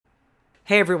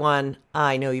Hey everyone,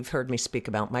 I know you've heard me speak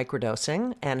about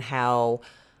microdosing and how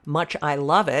much I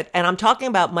love it. And I'm talking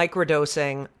about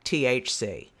microdosing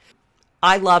THC.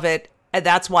 I love it. And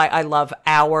that's why I love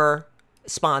our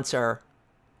sponsor,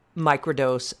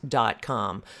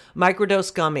 microdose.com.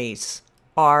 Microdose gummies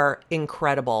are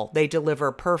incredible. They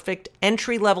deliver perfect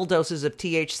entry-level doses of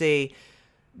THC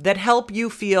that help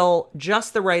you feel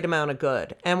just the right amount of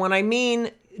good. And when I mean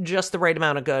just the right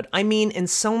amount of good, I mean in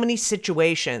so many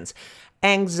situations: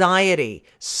 anxiety,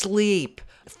 sleep,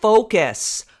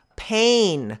 focus,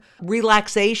 pain,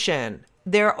 relaxation.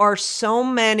 There are so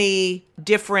many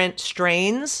different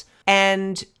strains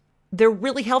and they're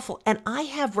really helpful. And I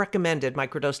have recommended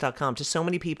microdose.com to so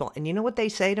many people. And you know what they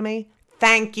say to me?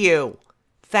 Thank you.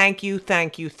 Thank you,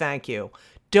 thank you, thank you.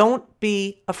 Don't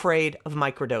be afraid of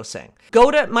microdosing. Go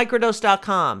to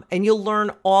microdose.com and you'll learn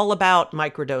all about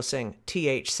microdosing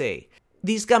THC.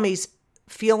 These gummies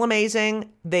feel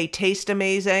amazing. They taste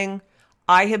amazing.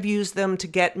 I have used them to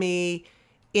get me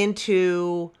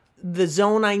into the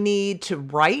zone I need to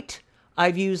write.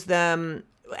 I've used them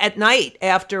at night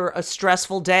after a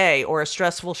stressful day or a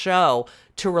stressful show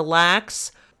to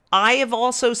relax. I have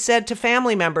also said to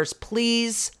family members,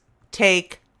 please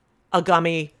take a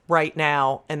gummy right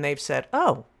now. And they've said,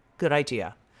 oh, good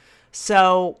idea.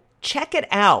 So check it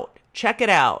out. Check it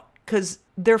out because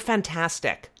they're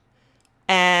fantastic.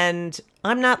 And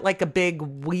I'm not like a big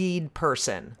weed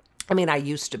person. I mean, I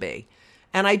used to be.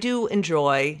 And I do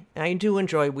enjoy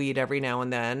weed every now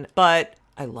and then, but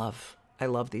I love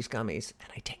these gummies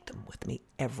and I take them with me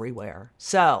everywhere.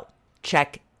 So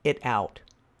check it out.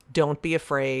 Don't be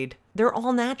afraid. They're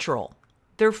all natural.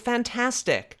 They're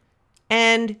fantastic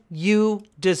and you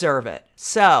deserve it.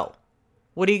 So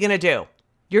what are you going to do?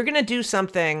 You're going to do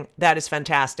something that is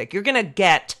fantastic. You're going to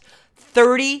get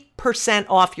 30%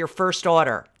 off your first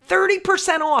order.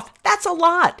 30% off. That's a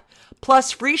lot.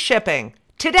 Plus free shipping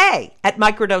today at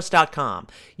microdose.com.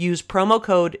 Use promo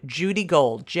code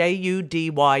JudyGold,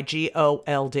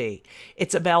 JUDYGOLD.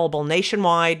 It's available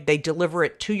nationwide. They deliver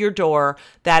it to your door.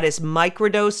 That is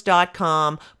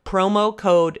microdose.com, promo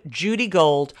code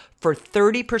JudyGold for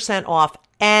 30% off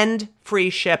and free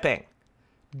shipping.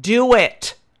 Do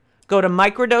it. Go to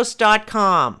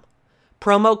microdose.com,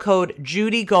 promo code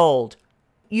JudyGold.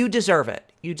 You deserve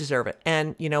it. You deserve it.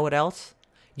 And you know what else?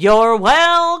 You're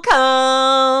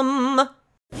welcome.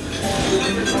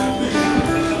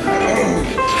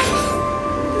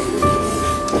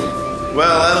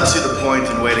 Well, I don't see the point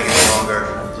in waiting any longer,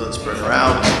 so let's bring her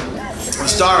out. The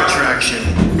star attraction,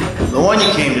 the one you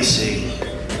came to see.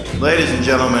 Ladies and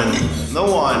gentlemen, the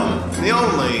one, the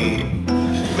only,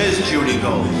 Miss Judy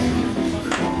Gold.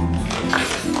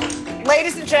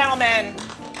 Ladies and gentlemen,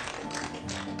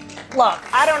 look,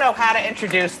 I don't know how to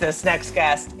introduce this next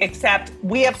guest, except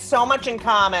we have so much in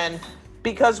common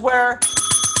because we're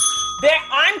there.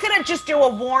 I'm going to just do a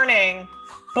warning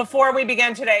before we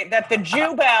begin today that the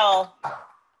Jew Bell,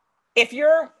 if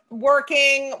you're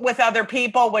working with other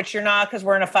people, which you're not because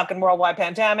we're in a fucking worldwide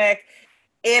pandemic,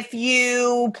 if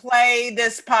you play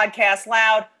this podcast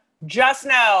loud, just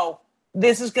know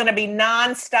this is going to be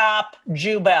nonstop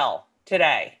Jew Bell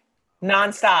today.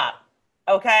 Nonstop.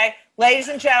 Okay? Ladies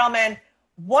and gentlemen,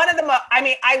 one of the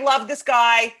I love this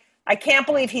guy. I can't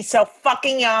believe he's so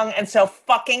fucking young and so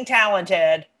fucking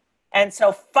talented and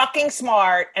so fucking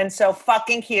smart and so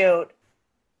fucking cute.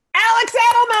 Alex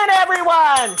Edelman,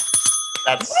 everyone!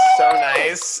 That's so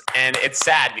nice. And it's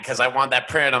sad because I want that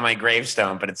printed on my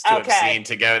gravestone, but it's too obscene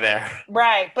to go there.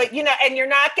 Right. But, you know, and you're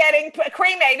not getting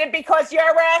cremated because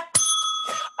you're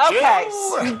okay.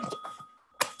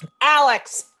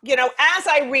 Alex, you know, as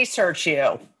I research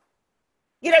you,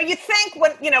 you know, you think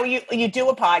when, you know, you do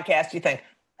a podcast, you think,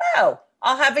 oh,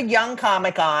 I'll have a young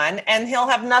comic on and he'll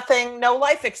have no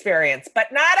life experience,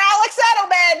 but not Alex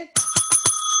Edelman.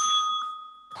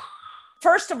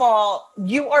 First of all,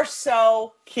 you are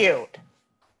so cute.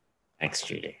 Thanks,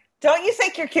 Judy. Don't you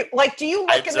think you're cute? Like, do you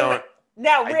look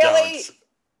No, really? Don't.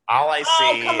 All I see.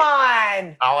 Oh, come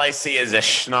on. All I see is a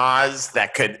schnoz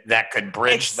that could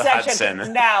bridge the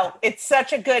Hudson. No, it's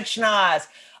such a good schnoz.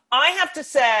 I have to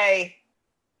say,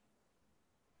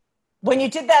 when you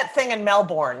did that thing in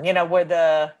Melbourne, you know,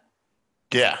 where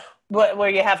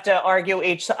you have to argue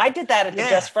each. I did that at the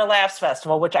Just for Laughs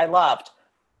Festival, which I loved.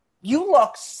 You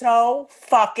look so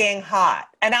fucking hot.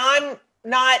 And I'm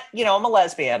not, you know, I'm a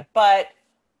lesbian, but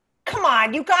come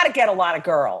on, you got to get a lot of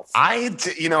girls. I've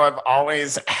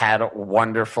always had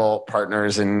wonderful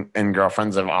partners and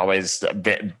girlfriends. I've always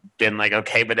been like,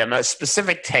 okay, but I'm a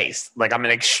specific taste. Like, I'm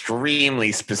an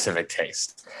extremely specific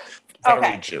taste.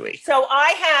 Very Jewy. So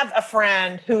I have a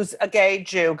friend who's a gay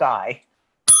Jew guy.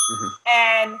 Mm-hmm.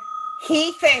 And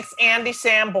he thinks Andy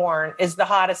Samborn is the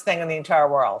hottest thing in the entire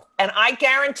world. And I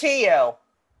guarantee you,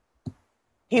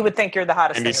 he would think you're the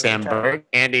hottest Andy thing in the entire world.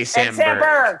 Andy And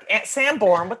Samberg.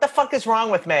 Samborn. What the fuck is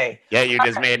wrong with me? Yeah, you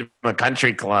just made him a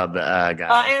country club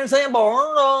guy. And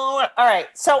Samborn. All right.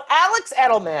 So Alex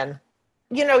Edelman,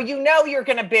 you know you're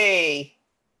going to be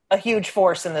a huge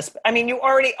force in this. I mean, you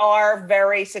already are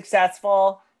very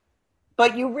successful,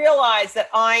 but you realize that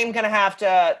I'm going to have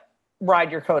to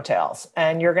ride your coattails,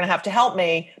 and you're going to have to help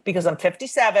me because I'm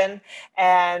 57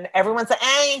 and everyone's like,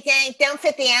 hey, don't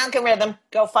fit the algorithm.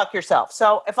 Go fuck yourself.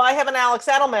 So if I have an Alex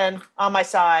Edelman on my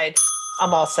side,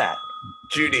 I'm all set.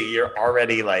 Judy, you're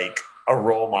already like a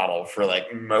role model for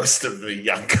like most of the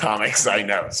young comics I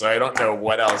know. So I don't know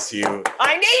what else you...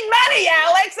 I need money,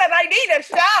 Alex, and I need a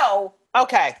show.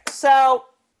 Okay, so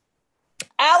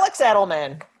Alex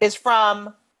Edelman is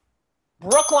from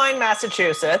Brookline,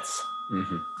 Massachusetts.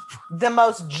 Mm-hmm. The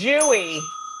most Jewy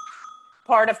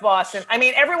part of Boston. I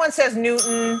mean, everyone says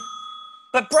Newton,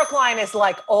 but Brookline is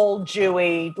like old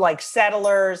Jewy, like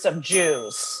settlers of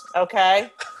Jews, okay?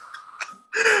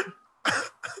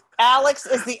 Alex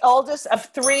is the oldest of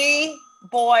 3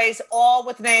 boys, all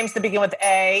with names that begin with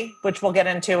A, which we'll get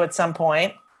into at some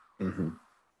point. Mm-hmm.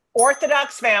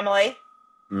 Orthodox family.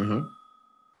 Mm-hmm.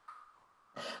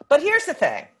 But here's the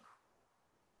thing.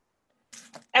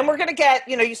 And we're going to get,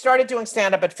 you started doing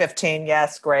stand-up at 15.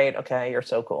 Yes, great. Okay, you're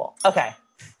so cool. Okay.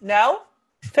 No?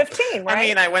 15, right? I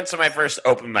mean, I went to my first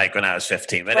open mic when I was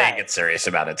 15, but I didn't get serious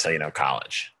about it till,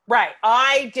 college. Right.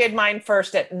 I did mine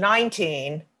first at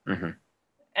 19. Mm-hmm.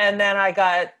 And then I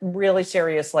got really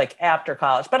serious, like, after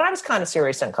college. But I was kind of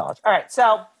serious in college. All right,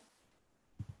 so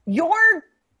your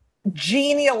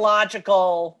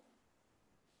genealogical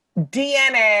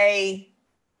DNA,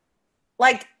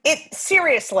 like,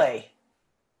 seriously...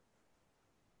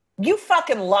 You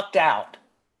fucking lucked out,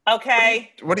 okay?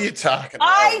 What are you talking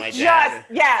about?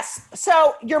 Yes.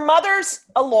 So your mother's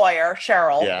a lawyer,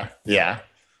 Cheryl. Yeah.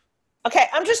 Okay,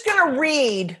 I'm just going to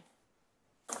read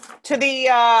to the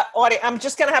audience. I'm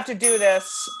just going to have to do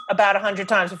this about 100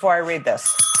 times before I read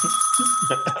this.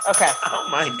 Okay. Oh,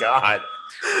 my God.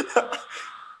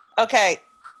 Okay.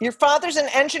 Your father's an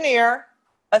engineer,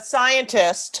 a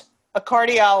scientist, a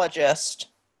cardiologist,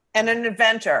 and an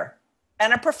inventor,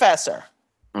 and a professor.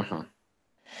 Mm-hmm.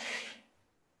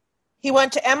 He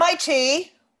went to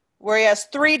MIT, where he has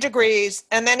 3 degrees,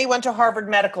 and then he went to Harvard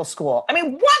Medical School. I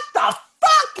mean, what the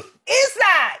fuck is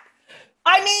that?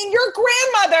 I mean, your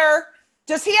grandmother,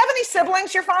 does he have any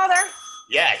siblings, your father?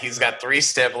 Yeah, he's got 3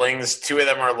 siblings. 2 of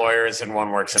them are lawyers, and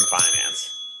 1 works in finance.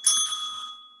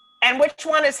 And which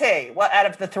one is he? What out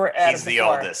of the 3? He's the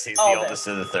oldest. He's the oldest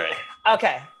of the 3.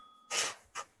 Okay.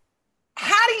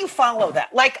 How do you follow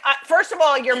that? Like, first of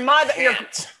all, your mother,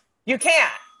 you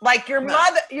can't. Like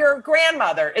mother, your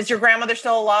grandmother. Is your grandmother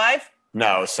still alive?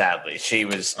 No, sadly, she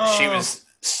was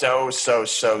so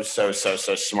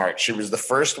smart. She was the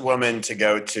first woman to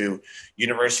go to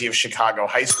University of Chicago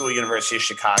High School, University of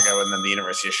Chicago, and then the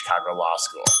University of Chicago Law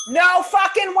School. No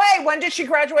fucking way. When did she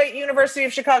graduate University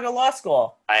of Chicago Law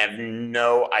School? I have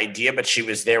no idea, but she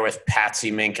was there with Patsy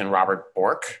Mink and Robert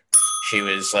Bork. She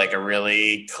was like a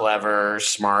really clever,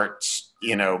 smart,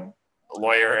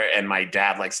 lawyer. And my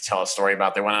dad likes to tell a story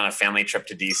about they went on a family trip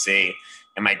to DC,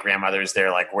 and my grandmother's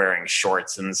there like wearing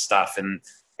shorts and stuff. And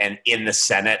in the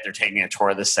Senate, they're taking a tour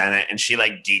of the Senate, and she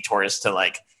like detours to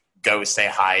like go say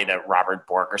hi to Robert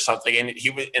Bork or something.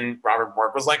 And Robert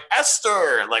Bork was like,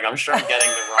 Esther. Like, I'm sure I'm getting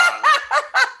it wrong.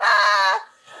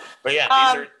 But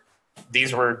yeah,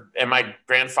 these were, and my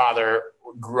grandfather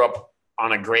grew up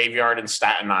on a graveyard in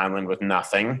Staten Island with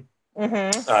nothing,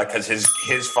 because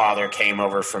his father came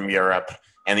over from Europe,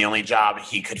 and the only job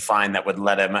he could find that would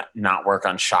let him not work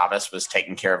on Shabbos was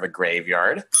taking care of a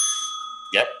graveyard.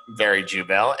 Yep, very Jew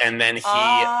Bill. And then he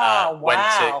went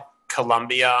to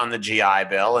Columbia on the GI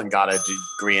Bill and got a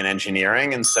degree in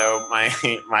engineering. And so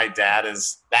my dad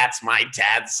that's my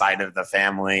dad's side of the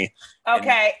family.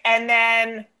 Okay, and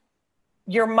then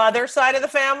your mother's side of the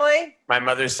family? My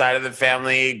mother's side of the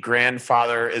family,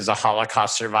 grandfather is a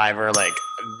Holocaust survivor. Like,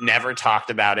 never talked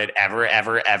about it ever. Like,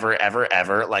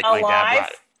 alive? My dad brought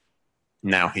it.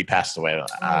 No, he passed away a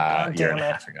year and a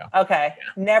half ago. Okay. Yeah.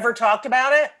 Never talked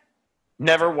about it?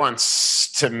 Never once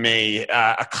to me.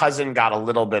 A cousin got a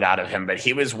little bit out of him, but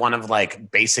he was one of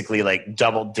like basically like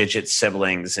double-digit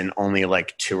siblings and only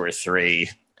like 2 or 3,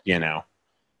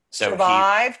 So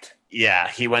survived? He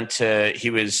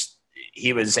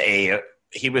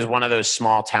was one of those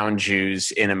small town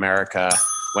Jews in America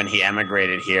when he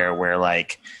emigrated here, where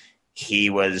like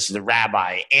he was the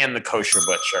rabbi and the kosher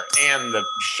butcher and the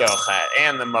shochet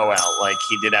and the moel. Like,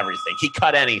 he did everything. He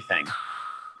cut anything.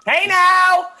 Hey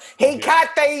now, he cut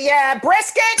the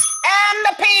brisket and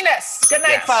the penis. Good night,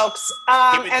 Yes. folks.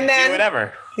 He would And do then,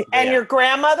 whatever. and Yeah. your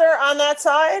grandmother on that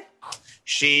side?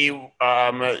 She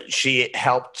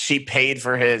paid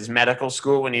for his medical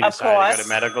school when he Of decided to go course. to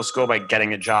medical school by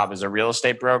getting a job as a real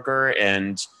estate broker.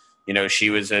 And,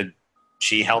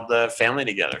 she held the family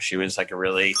together. She was like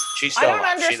she's I still don't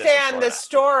alive. She lives in understand Florida. the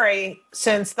story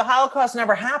since the Holocaust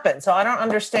never happened. So I don't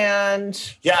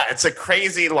understand. Yeah, it's a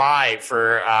crazy lie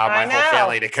for my know. whole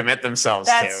family to commit themselves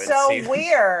to. That's so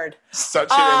weird. Such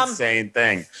an insane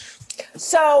thing.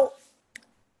 So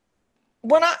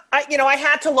when I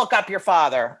had to look up your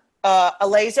father.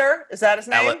 Eleazar, is that his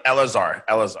name? Elazar.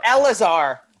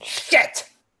 Eleazar. Shit.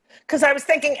 Because I was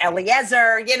thinking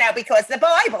Eliezer, because the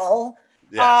Bible.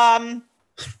 Yes.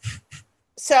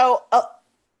 So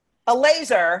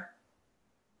Eleazar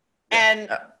and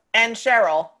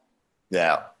Cheryl,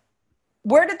 Yeah.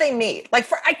 where did they meet? Like,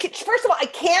 first of all, I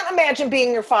can't imagine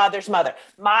being your father's mother.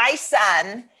 My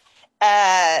son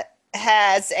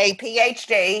has a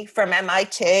PhD from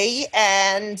MIT,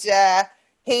 and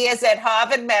he is at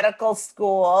Harvard Medical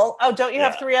School. Oh, don't you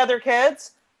have 3 other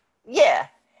kids? Yeah.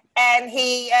 And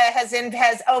he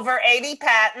has over 80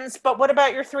 patents. But what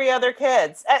about your 3 other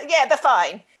kids? Yeah, they're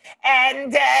fine.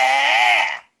 And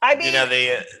I mean,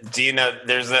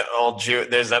 there's that old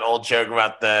joke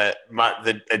about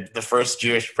the first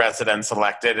Jewish president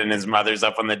elected, and his mother's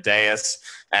up on the dais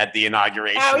at the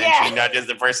inauguration, Oh, yeah. and she nudges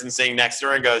the person sitting next to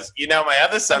her and goes, my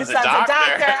other son's a son's doctor.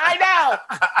 I know.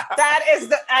 That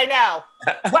is I know.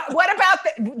 What about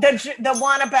the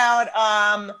one about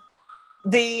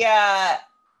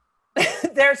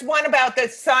there's one about the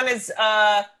son is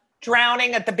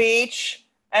drowning at the beach,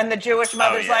 and the Jewish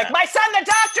mother's like, "My son, the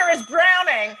doctor, is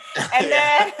drowning," and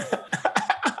then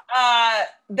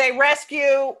they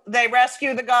rescue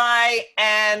the guy,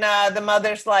 and the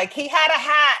mother's like, "He had a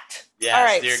hat." Yes, all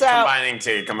right, you're so combining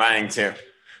two.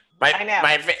 I know.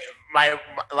 My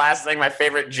last thing, my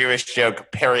favorite Jewish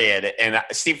joke, period, and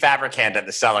Steve Fabricant at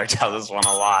the Cellar tells us one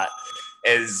a lot,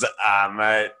 is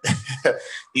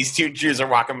these 2 Jews are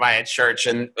walking by a church,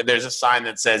 and there's a sign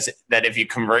that says that if you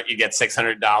convert, you get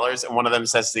 $600. And one of them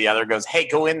says to the other, goes, "Hey,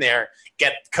 go in there,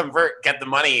 get the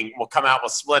money, we'll come out, we'll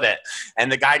split it." And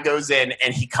the guy goes in,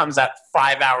 and he comes out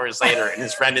 5 hours later, and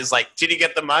his friend is like, "Did you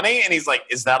get the money?" And he's like,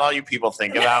 "Is that all you people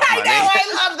think about, money?" I know,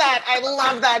 I love that. I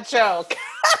love that joke.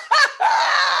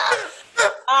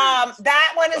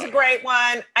 That one is a great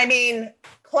one. I mean,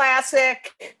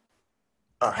 classic.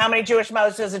 How many Jewish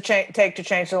mothers does it take to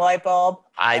change the light bulb?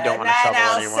 I don't want to trouble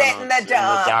anyone. I'll sit in the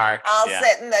dark. I'll Yeah.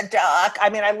 sit in the dark. I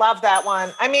mean, I love that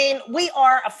one. I mean, we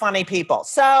are a funny people.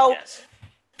 So Yes.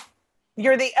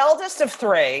 you're the eldest of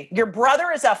 3. Your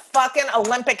brother is a fucking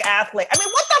Olympic athlete. I mean,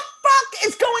 what the fuck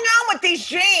is going on with these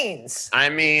genes? I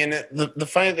mean, the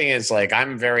funny thing is, like,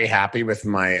 I'm very happy with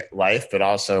my life, but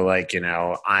also, like,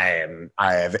 I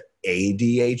have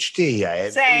ADHD, I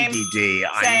have Same. ADD,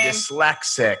 I'm Same.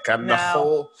 dyslexic. I'm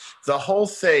No. the whole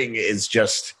thing is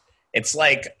just, it's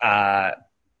like the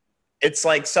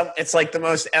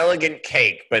most elegant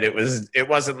cake, but it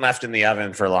wasn't left in the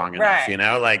oven for long enough.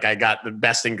 Right. Like, I got the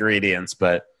best ingredients,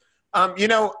 but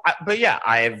but yeah,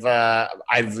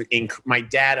 my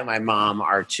dad and my mom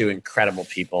are 2 incredible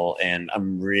people, and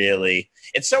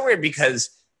it's so weird because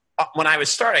when I was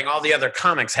starting, all the other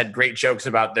comics had great jokes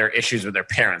about their issues with their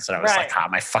parents, and I was Right. like,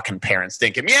 my fucking parents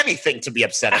didn't give me anything to be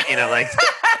upset at, like.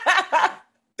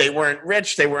 They weren't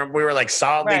rich. We were like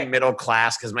solidly Right. middle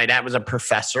class because my dad was a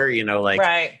professor,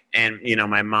 Right. and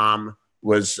my mom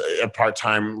was a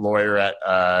part-time lawyer at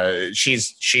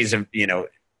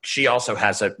she also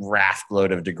has a raft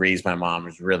load of degrees. My mom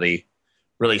was really,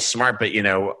 really smart, but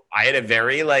I had a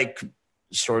very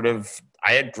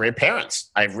I had great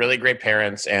parents. I have really great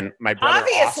parents, and my brother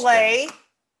Obviously.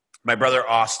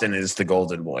 Austin is the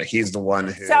golden boy. He's the one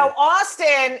who. So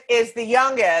Austin is the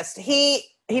youngest. He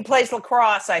plays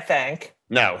lacrosse, I think.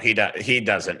 No, he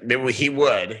doesn't. He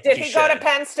would. Did he go to should.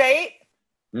 Penn State?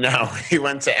 No, he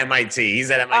went to MIT. He's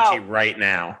at MIT Oh. right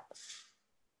now.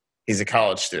 He's a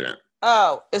college student.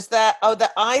 Oh, is that? Oh,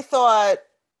 that I thought.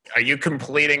 Are you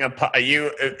completing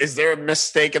is there a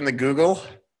mistake in the Google?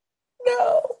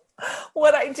 No.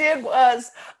 What I did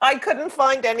was I couldn't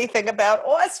find anything about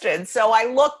Austin. So I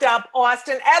looked up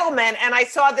Austin Edelman, and I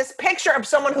saw this picture of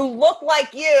someone who looked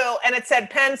like you, and it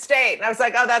said Penn State. And I was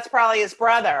like, oh, that's probably his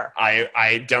brother. I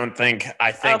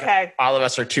think Okay. all of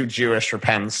us are too Jewish for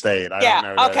Penn State. I Yeah.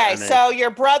 don't know that. Okay. So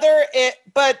your brother,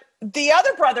 but the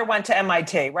other brother went to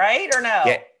MIT, right? Or no?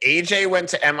 Yeah, AJ went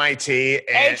to MIT.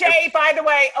 And AJ, by the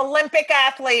way, Olympic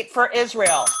athlete for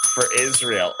Israel. for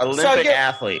Israel, Olympic you're-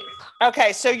 athlete.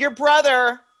 Okay, so your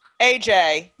brother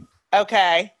AJ,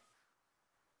 okay,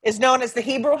 is known as the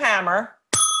Hebrew Hammer.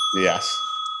 Yes.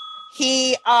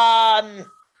 He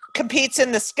competes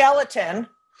in the skeleton.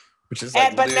 Which is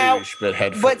like luge, but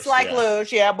head first. But it's like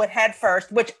luge, yeah, but head first.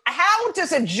 Which, how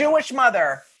does a Jewish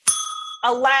mother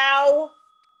allow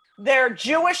their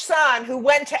Jewish son who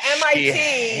went to MIT... She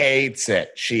hates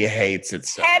it. She hates it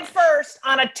so head much. first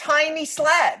on a tiny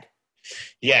sled.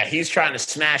 Yeah, he's trying to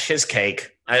smash his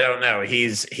cake. I don't know.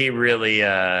 She really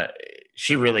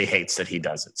hates that he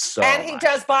does it so And he much.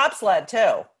 does bobsled,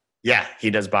 too. Yeah, he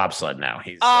does bobsled now.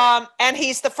 And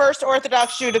he's the first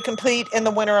Orthodox Jew to compete in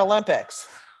the Winter Olympics.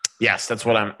 Yes, that's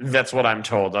what I'm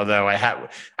told. Although I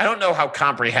don't know how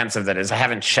comprehensive that is. I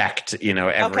haven't checked, every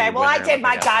Okay, well, I did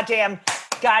my goddamn.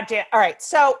 All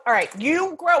right.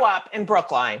 You grow up in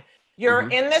Brookline. You're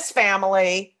in this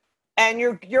family, and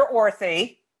you're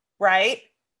orthy, right?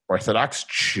 Orthodox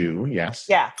Jew, yes.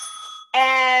 Yeah.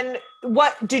 And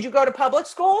what, did you go to public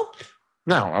school?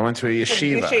 No, I went to a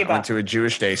yeshiva. I went to a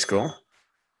Jewish day school.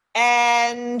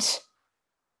 And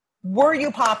were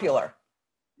you popular?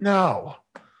 No.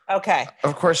 Okay.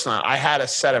 Of course not. I had a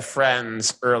set of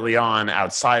friends early on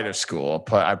outside of school.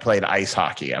 I played ice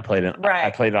hockey. I played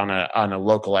on a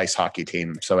local ice hockey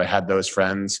team. So I had those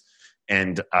friends,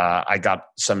 and I got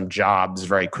some jobs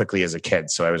very quickly as a kid.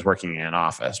 So I was working in an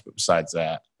office. But besides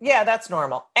that, yeah, that's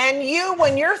normal. And you,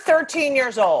 when you're 13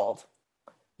 years old,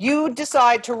 you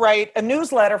decide to write a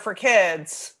newsletter for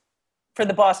kids for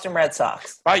the Boston Red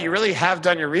Sox. Wow, you really have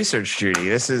done your research, Judy.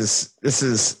 This is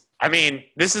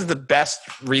the best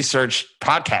research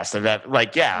podcast I've ever.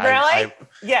 Really?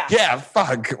 Yeah.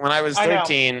 Fuck. When I was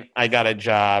 13, I got a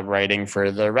job writing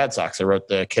for the Red Sox. I wrote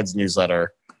the kids'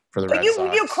 newsletter for the Red Sox.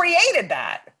 But you created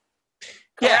that.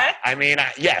 Correct?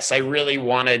 Yeah. Yes, I really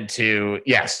wanted to.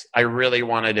 Yes, I really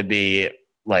wanted to be.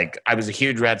 I was a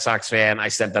huge Red Sox fan. I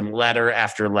sent them letter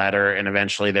after letter, and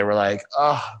eventually they were like,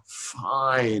 "Oh,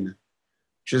 fine,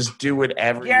 just do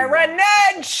whatever." You're a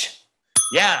nudge.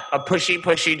 Yeah, a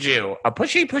pushy Jew. A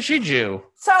pushy Jew.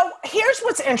 So here's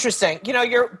what's interesting.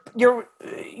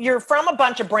 You're from a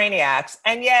bunch of brainiacs,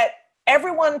 and yet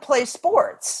everyone plays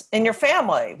sports in your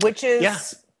family, which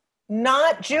is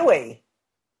not Jewy.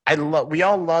 We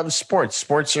all love sports.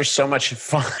 Sports are so much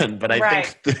fun, but I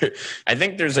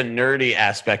think there's a nerdy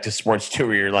aspect to sports too,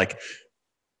 where you're like,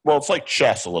 well, it's like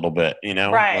chess a little bit,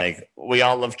 Right. Like we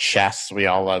all love chess.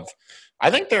 I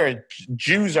think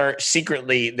Jews are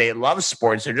secretly, they love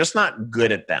sports. They're just not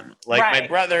good at them. My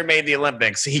brother made the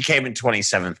Olympics. He came in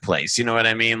 27th place. You know what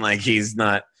I mean? He's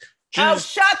not. Jews. Oh,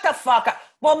 shut the fuck up.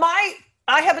 Well,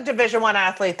 I have a Division I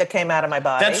athlete that came out of my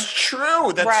body. That's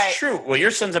true. That's true. Well,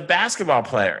 your son's a basketball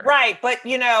player. Right. But,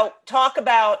 talk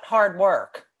about hard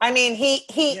work. I mean, he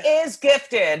is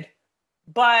gifted,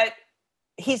 but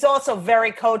he's also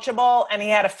very coachable. And he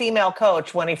had a female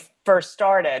coach when he first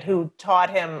started who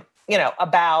taught him, not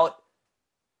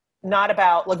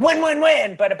about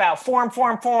win, but about form,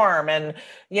 and,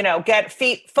 get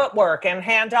footwork and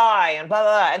hand-eye and blah,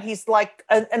 blah, blah. And he's like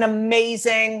an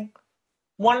amazing,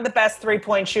 one of the best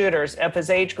 3-point shooters of his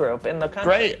age group in the country.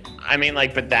 Right. I mean,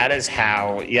 but that is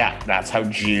how, that's how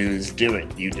Jews do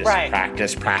it. You just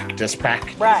practice.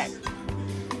 Right.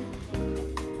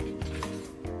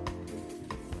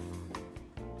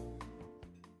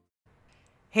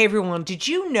 Hey everyone, did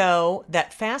you know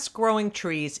that Fast Growing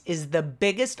Trees is the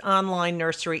biggest online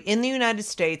nursery in the United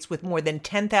States with more than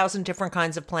 10,000 different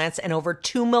kinds of plants and over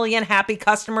 2 million happy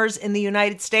customers in the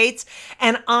United States?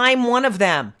 And I'm one of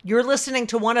them. You're listening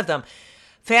to one of them.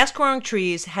 Fast Growing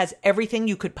Trees has everything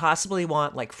you could possibly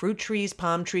want, like fruit trees,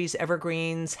 palm trees,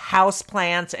 evergreens, house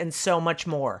plants, and so much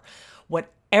more.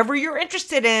 Whatever you're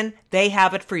interested in, they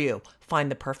have it for you. Find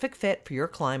the perfect fit for your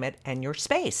climate and your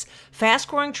space. Fast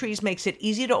Growing Trees makes it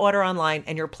easy to order online,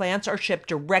 and your plants are shipped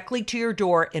directly to your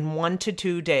door in 1 to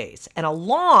 2 days. And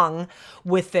along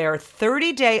with their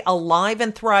 30-day Alive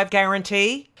and Thrive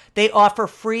guarantee, they offer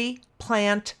free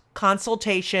plant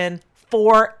consultation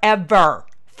forever.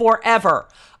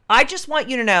 I just want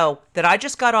you to know that I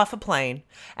just got off a plane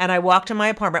and I walked to my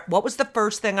apartment. What was the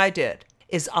first thing I did?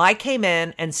 Is I came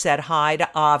in and said hi to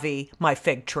Avi, my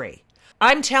fig tree.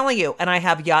 I'm telling you, and I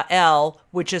have Yael,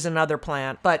 which is another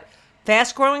plant, but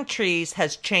Fast Growing Trees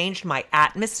has changed my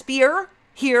atmosphere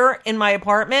here in my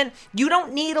apartment. You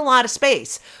don't need a lot of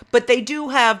space, but they do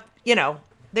have,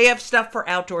 they have stuff for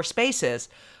outdoor spaces.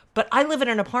 But I live in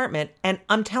an apartment, and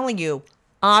I'm telling you,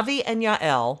 Avi and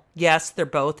Yael, yes, they're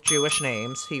both Jewish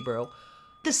names, Hebrew.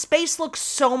 The space looks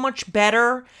so much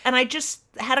better. And I just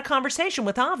had a conversation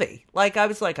with Avi. I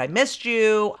was like, I missed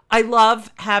you. I love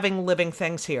having living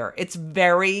things here. It's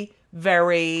very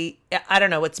very, I don't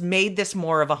know, it's made this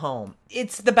more of a home.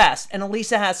 It's the best. And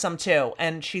Elisa has some too,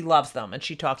 and she loves them, and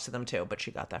she talks to them too, but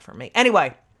she got that from me.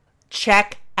 Anyway,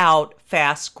 check out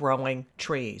Fast Growing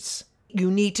Trees. You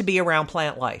need to be around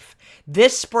plant life.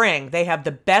 This spring, they have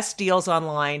the best deals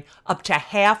online, up to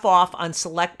half off on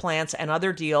select plants and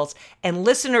other deals. And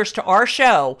listeners to our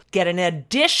show get an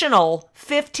additional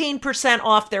 15%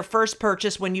 off their first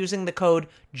purchase when using the code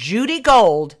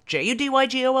JudyGold,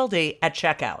 JUDYGOLD, at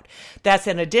checkout. That's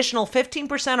an additional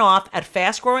 15% off at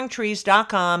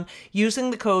fastgrowingtrees.com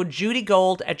using the code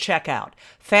JudyGold at checkout.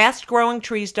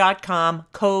 Fastgrowingtrees.com,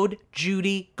 code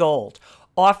JudyGold.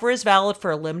 Offer is valid for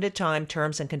a limited time.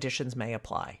 Terms and conditions may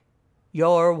apply.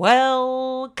 You're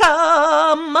welcome.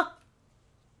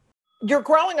 You're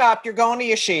growing up, you're going to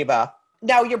yeshiva.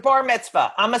 Now, your bar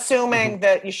mitzvah, I'm assuming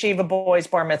that yeshiva boys'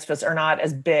 bar mitzvahs are not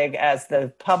as big as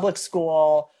the public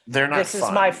school. They're not This fun.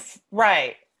 is my,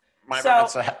 right. My So- bar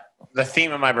mitzvah, the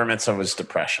theme of my bar mitzvah was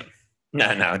depression.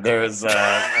 No, there was...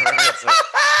 my bar mitzvah-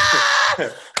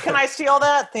 Can I steal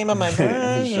that? Theme of my,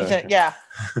 Sure. yeah.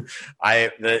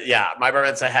 My bar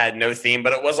mitzvah had no theme,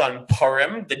 but it was on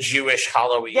Purim, the Jewish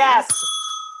Halloween. Yes.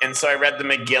 And so I read the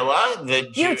Megillah.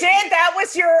 You did? That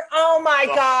was your, oh my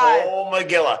the God. whole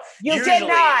Megillah. You did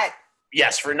not.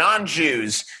 Yes, for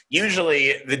non-Jews,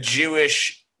 usually the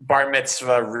Jewish bar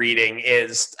mitzvah reading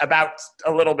is about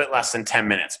a little bit less than 10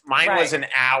 minutes. Mine was an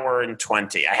hour and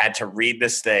 20. I had to read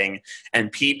this thing,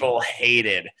 and people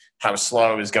hated how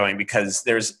slow it was going because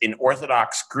there's in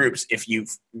Orthodox groups, if you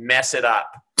mess it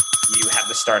up, you have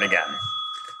to start again.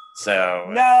 So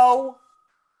No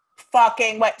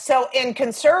fucking way. So in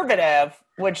conservative,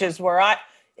 which is where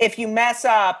if you mess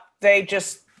up,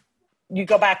 you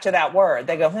go back to that word.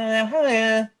 They go,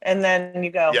 and then you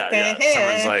go, yeah.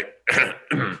 Someone's like,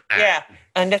 yeah.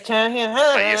 And it's, yeah.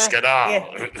 But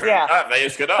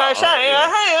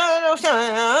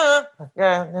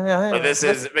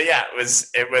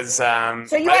it was.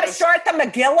 So you had to start the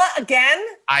Megillah again?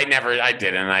 I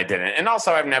didn't. And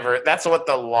also I've never, that's what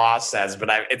the law says, but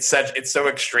it's so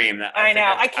extreme that I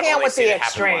know. I can't with the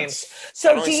extremes.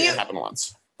 So do you, it happen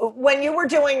once. When you were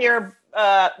doing your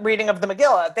reading of the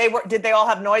Megillah, did they all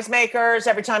have noisemakers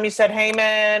every time you said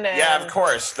Haman? Yeah, of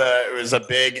course. It was a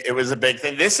big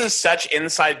thing. This is such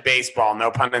inside baseball,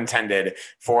 no pun intended,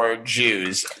 for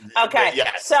Jews. Okay.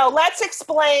 So let's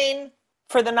explain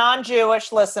for the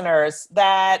non-Jewish listeners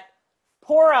that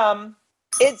Purim,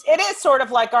 it is sort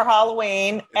of like our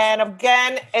Halloween. And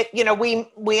again,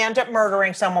 we end up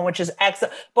murdering someone, which is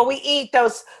excellent. But we eat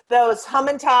those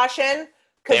Hamantashen.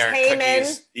 Because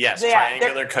Haman,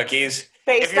 triangular cookies.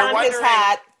 Based on his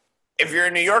hat. If you're a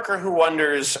New Yorker who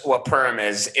wonders what Purim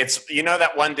is, it's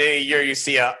that one day a year you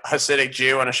see a Hasidic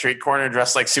Jew on a street corner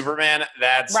dressed like Superman.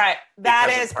 That's right. That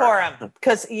is Purim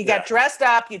because you get dressed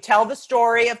up. You tell the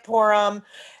story of Purim.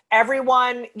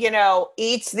 Everyone,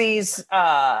 eats these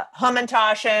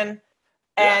Hamantashen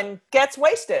and gets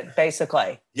wasted,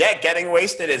 basically. Yeah, getting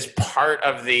wasted is part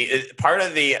of the.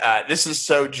 This is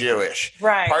so Jewish.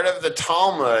 Right. Part of the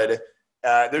Talmud.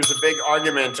 There's a big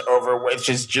argument over, which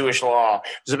is Jewish law.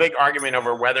 There's a big argument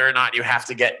over whether or not you have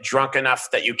to get drunk enough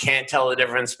that you can't tell the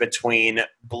difference between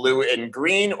blue and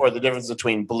green, or the difference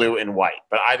between blue and white.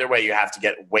 But either way, you have to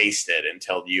get wasted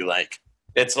until you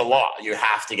it's the law. You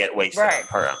have to get wasted.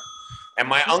 Right. And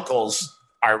my uncles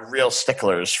are real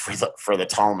sticklers for the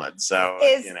Talmud. So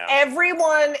is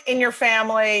everyone in your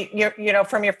family,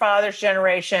 from your father's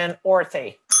generation,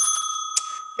 Ortho?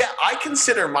 Yeah, I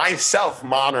consider myself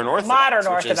modern Orthodox.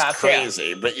 Which is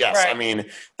crazy. But yes, right. I mean,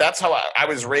 that's how I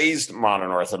was raised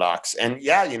modern Orthodox. And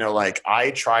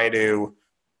I try to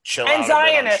chill out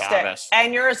Zionistic. A bit on Shabbos.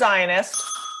 And you're a Zionist.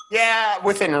 Yeah,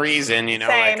 within reason,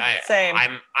 Same.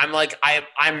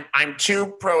 I'm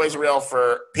too pro-Israel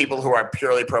for people who are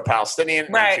purely pro-Palestinian,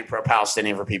 and I'm too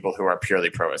pro-Palestinian for people who are purely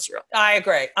pro-Israel. I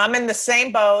agree. I'm in the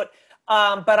same boat,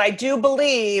 but I do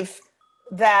believe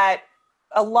that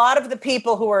a lot of the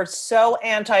people who are so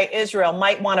anti-Israel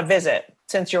might want to visit,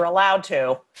 since you're allowed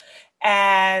to,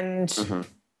 and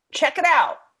check it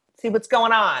out, see what's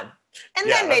going on.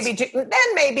 And then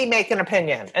maybe make an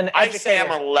opinion. And I'd say I'm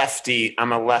a lefty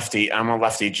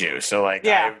Jew. So I've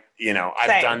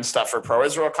done stuff for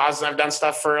pro-Israel causes. I've done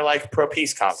stuff for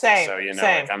pro-peace causes. Same, so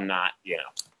I'm not.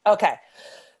 Okay.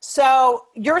 So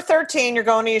you're 13. You're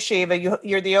going to yeshiva.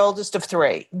 You're the oldest of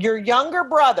three. Your younger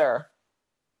brother,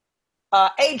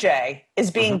 AJ,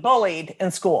 is being bullied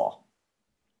in school.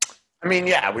 I mean,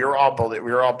 yeah, we were all bullied.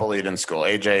 We were all bullied in school.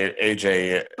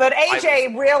 AJ. But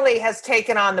AJ really has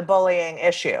taken on the bullying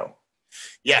issue.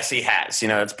 Yes, he has.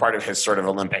 It's part of his sort of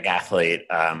Olympic athlete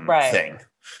thing.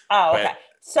 Oh, okay.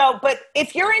 So, but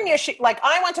if you're in your like,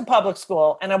 I went to public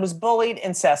school and I was bullied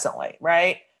incessantly,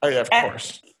 right? Oh yeah, of And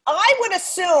course. I would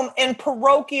assume in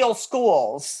parochial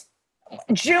schools,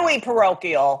 Jewy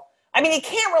parochial. I mean, you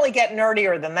can't really get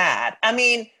nerdier than that. I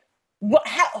mean,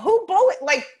 who bullied?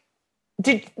 Like,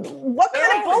 what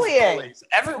kind of bullying? Bullies.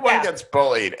 Everyone gets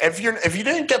bullied. If you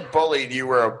didn't get bullied, you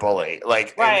were a bully.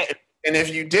 Like, right. And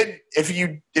if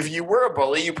you were a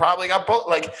bully, you probably got bullied.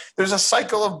 Like, there's a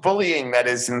cycle of bullying that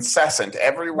is incessant.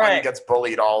 Everyone gets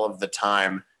bullied all of the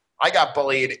time. I got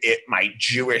bullied at my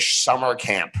Jewish summer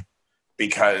camp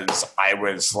because I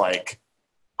was like,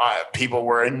 people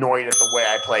were annoyed at the way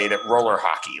I played at roller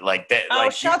hockey. Like that. Oh,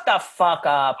 like, shut the fuck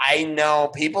up! I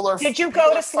know people are. Did you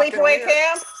go to sleepaway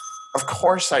camp? Of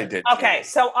course I did. Okay,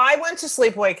 so I went to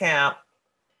sleepaway camp,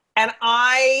 and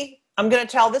I'm going to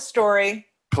tell this story.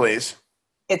 Please.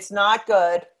 It's not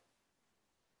good.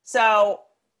 So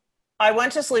I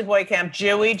went to sleepaway camp,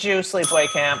 Jew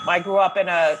sleepaway camp. I grew up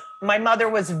my mother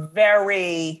was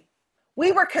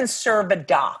we were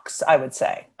conservadox, I would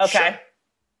say. Okay. Sure.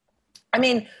 I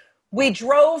mean, we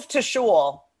drove to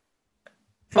shul,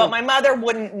 but my mother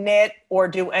wouldn't knit or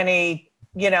do any,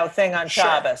 thing on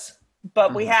Shabbos.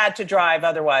 But we had to drive,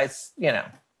 otherwise,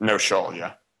 No shul,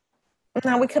 yeah.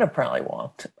 No, we could have probably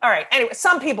walked. All right. Anyway,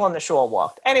 some people in the shul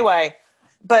walked. Anyway,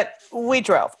 but we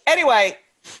drove. Anyway,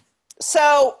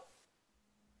 so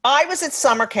I was at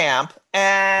summer camp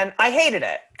and I hated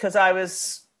it because I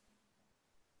was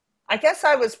in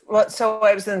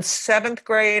 7th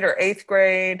grade or 8th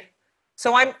grade.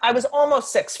 So I was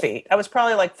almost 6 feet. I was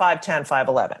probably like 5'10",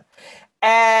 5'11".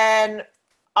 And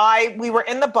we were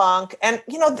in the bunk, and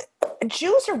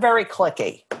Jews are very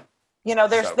cliquey.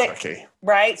 There's cliquey.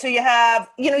 Right. So you have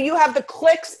the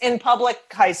cliques in public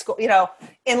high school,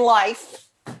 in life,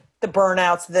 the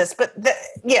burnouts,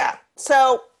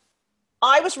 So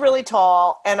I was really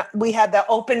tall, and we had the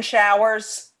open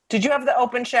showers. Did you have the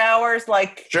open showers?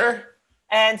 Like, sure.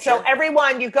 And so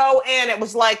everyone, you go in, it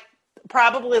was like,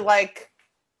 probably like,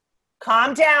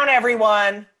 calm down,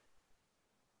 everyone.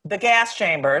 The gas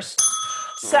chambers.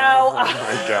 So, oh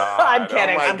my God. I'm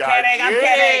kidding. I'm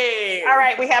kidding. All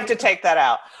right, we have to take that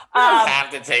out.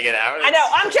 Have to take it out. I know.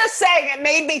 I'm just saying, it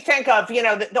made me think of,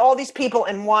 all these people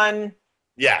in one.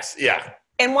 Yes, yeah.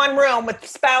 In one room with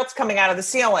spouts coming out of the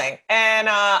ceiling. And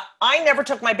I never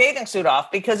took my bathing suit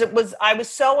off because I was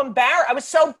so embarrassed. I was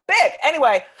so big.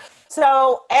 Anyway,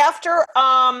 so after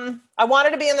I wanted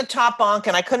to be in the top bunk,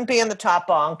 and I couldn't be in the top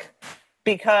bunk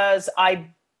because I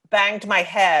banged my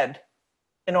head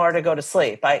in order to go to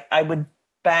sleep. I would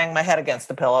bang my head against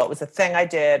the pillow. It was a thing I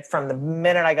did from the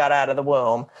minute I got out of the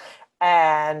womb.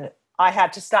 And I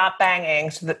had to stop banging.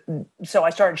 So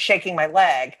I started shaking my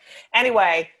leg.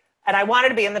 Anyway, and I wanted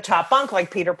to be in the top bunk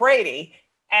like Peter Brady.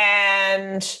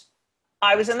 And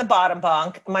I was in the bottom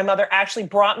bunk. My mother actually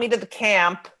brought me to the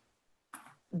camp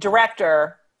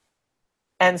director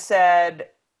and said,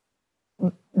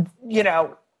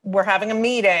 we're having a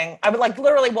meeting. I would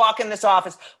literally walk in this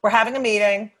office. We're having a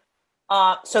meeting.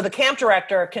 So the camp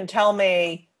director can tell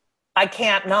me I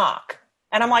can't knock.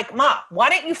 And I'm like, Ma, why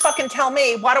don't you fucking tell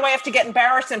me? Why do I have to get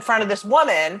embarrassed in front of this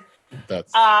woman?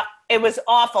 It was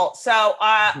awful. So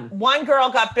one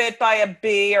girl got bit by a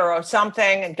bee or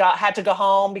something and had to go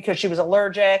home because she was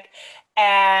allergic.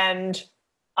 And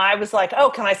I was like, oh,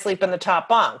 can I sleep in the top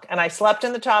bunk? And I slept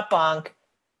in the top bunk.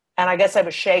 And I guess I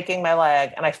was shaking my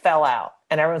leg and I fell out.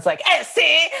 And everyone's like, hey, see?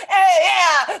 Hey,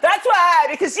 yeah, that's why.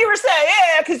 Because you were saying,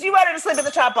 because you wanted to sleep in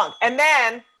the top bunk. And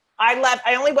then I left.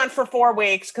 I only went for 4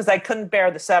 weeks because I couldn't bear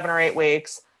the 7 or 8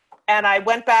 weeks. And I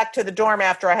went back to the dorm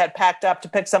after I had packed up to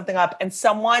pick something up. And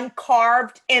someone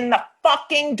carved in the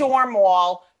fucking dorm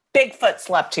wall, Bigfoot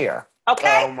slept here.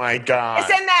 Okay? Oh, my God.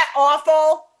 Isn't that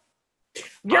awful?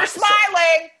 You're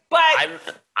smiling, but...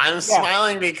 I'm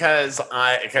smiling because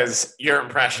your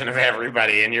impression of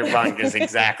everybody in your bunk is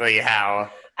exactly how.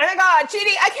 Oh my God,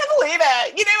 Judy, I can't believe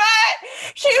it. You know what?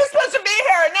 She was supposed to be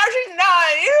here, and now she's not.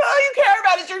 All you care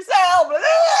about is yourself.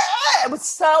 It was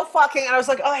so fucking. And I was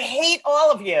like, oh, I hate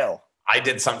all of you. I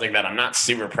did something that I'm not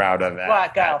super proud of.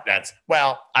 What? Go.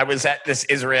 I was at this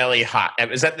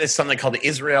something called the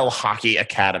Israel Hockey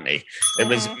Academy. I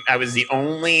was the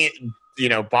only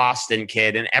Boston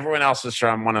kid, and everyone else was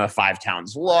from one of the 5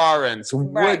 towns, Lawrence,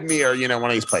 Woodmere,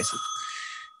 one of these places.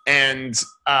 And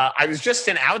I was just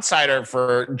an outsider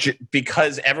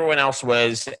because everyone else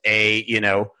was a,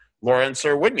 Lawrence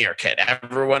or Woodmere kid.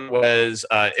 Everyone was,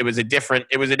 it was a different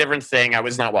thing. I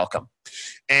was not welcome.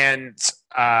 And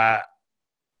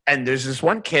there's this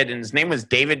one kid, and his name was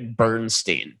David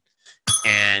Bernstein.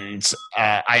 And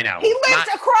I know. He lived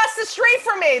across the street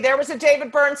from me. There was a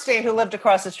David Bernstein who lived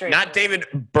across the street. Not David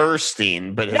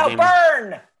Burstein, but his no, name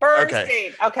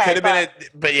Bernstein. Okay. Could have been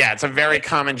but yeah, it's a very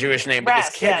common Jewish name.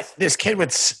 But this kid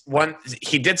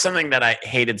he did something that I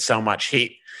hated so much.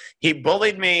 He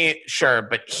bullied me, sure,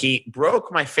 but he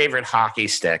broke my favorite hockey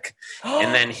stick,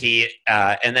 and then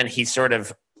he sort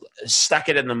of stuck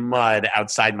it in the mud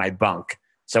outside my bunk.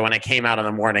 So when I came out in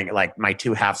the morning, like my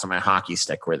two halves of my hockey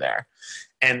stick were there.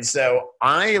 And so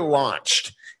I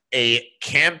launched a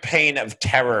campaign of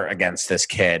terror against this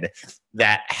kid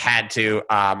that had to,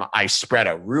 I spread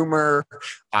a rumor.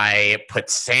 I put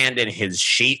sand in his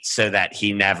sheet so that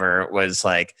he never was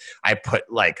like, I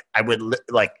would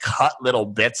cut little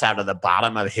bits out of the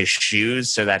bottom of his shoes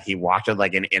so that he walked with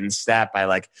like an instep.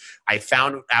 I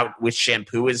found out which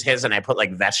shampoo was his, and I put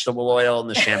like vegetable oil in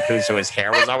the shampoo so his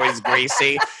hair was always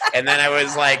greasy. And then I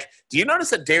was like, do you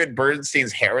notice that David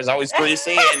Bernstein's hair is always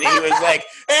greasy? And he was like,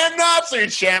 and not so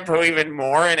shampoo even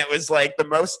more. And it was like the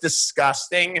most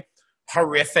disgusting,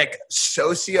 horrific,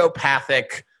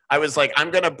 sociopathic. I was like, I'm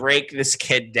going to break this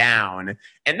kid down.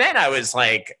 And then I was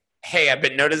like, hey, I've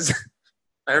been noticing.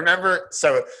 I remember,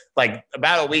 so like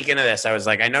about a week into this, I was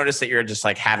like, I noticed that you're just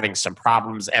like having some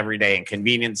problems, everyday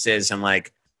inconveniences. And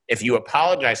like, if you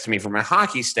apologize to me for my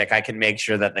hockey stick, I can make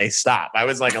sure that they stop. I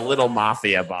was like a little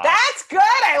mafia boss. That's good.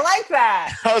 I like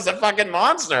that. I was a fucking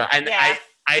monster. And yeah.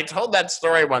 I told that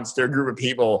story once to a group of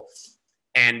people,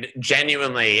 and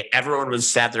genuinely everyone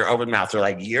was sat there open mouth. They're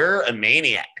like, you're a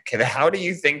maniac. How do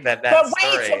you think that But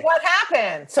story? So what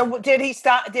happened? So did he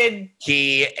stop?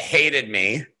 He hated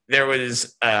me. There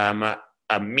was a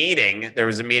meeting. There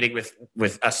was a meeting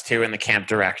with us two and the camp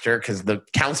director, because the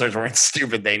counselors weren't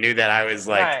stupid. They knew that I was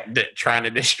like trying to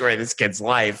destroy this kid's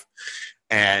life.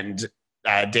 And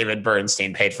David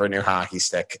Bernstein paid for a new hockey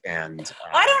stick. And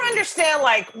I don't understand.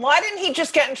 Like, why didn't he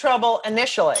just get in trouble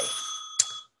initially?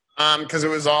 Because it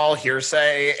was all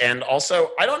hearsay. And also,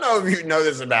 I don't know if you know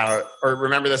this about or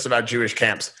remember this about Jewish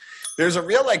camps. There's a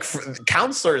real, like,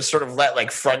 counselors sort of let,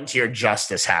 like, frontier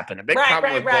justice happen. A big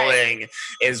problem with bullying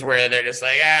is where they're just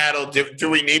like, it'll do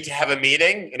we need to have a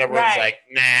meeting? And everyone's like,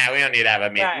 nah, we don't need to have a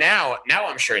meeting. Right. Now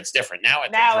I'm sure it's different. Now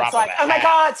it's like, oh, my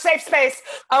God, safe space.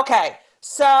 Okay,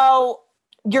 so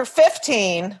you're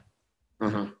 15.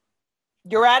 Mm-hmm.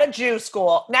 You're at a Jew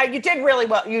school. Now, you did really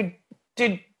well. You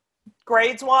did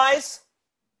grades-wise?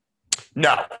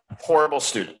 No, horrible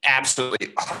student.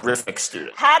 Absolutely horrific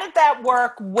student. How did that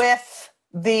work with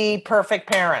the perfect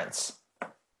parents?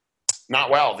 Not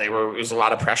well. It was a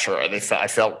lot of pressure. I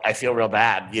feel real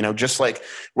bad. You know, just like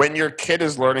when your kid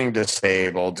is learning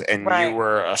disabled and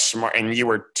you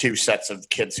were two sets of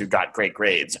kids who got great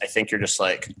grades, I think you're just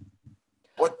like,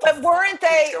 what's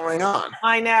going on?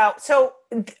 I know. So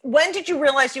when did you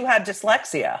realize you had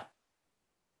dyslexia?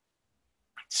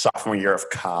 Sophomore year of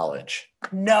college.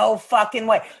 No fucking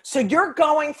way. So you're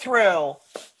going through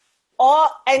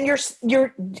and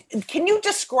you're can you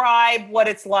describe what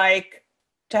it's like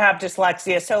to have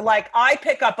dyslexia? So like I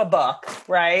pick up a book,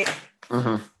 right?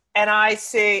 Mm-hmm. And I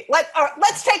see,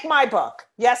 let's take my book.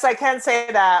 Yes, I can say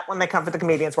that when they come for the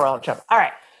Comedians World Show. All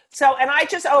right. So, and I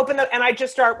just open and I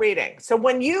just start reading. So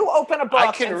when you open a book.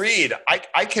 I can read.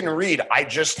 I can read. I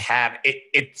just have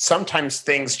it. Sometimes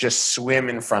things just swim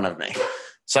in front of me.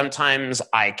 Sometimes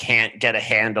I can't get a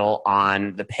handle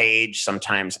on the page.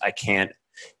 Sometimes I can't.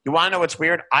 You want to know what's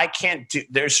weird?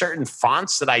 There's certain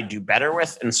fonts that I do better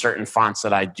with and certain fonts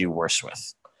that I do worse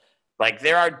with. Like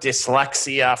there are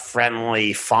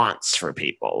dyslexia-friendly fonts for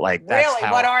people. Like that's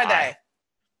really? What are they?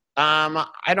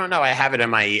 I don't know. I have it in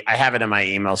my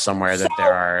email somewhere that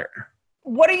there are.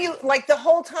 What are you like the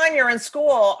whole time you're in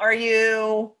school? Are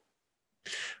you?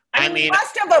 I mean, you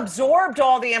must have absorbed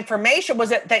all the information.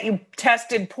 Was it that you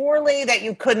tested poorly, that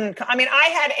you couldn't? I mean, I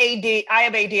have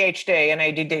ADHD and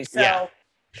ADD. So yeah.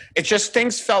 It's just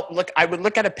things I would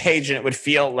look at a page and it would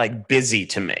feel like busy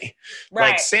to me. Right.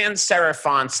 Like sans serif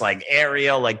fonts, like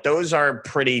Arial, like those are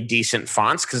pretty decent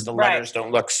fonts because the letters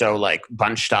don't look so like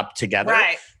bunched up together.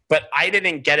 Right. But I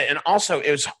didn't get it. And also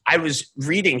I was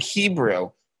reading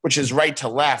Hebrew, which is right to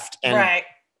left. And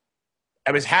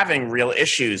I was having real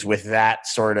issues with that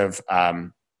sort of,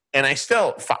 and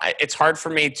it's hard for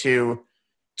me to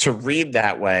read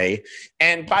that way.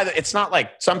 And it's not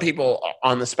like some people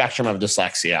on the spectrum of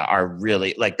dyslexia are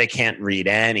really like, they can't read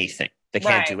anything. They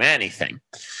can't do anything.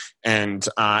 And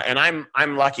I'm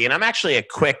lucky, and I'm actually a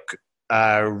quick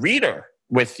reader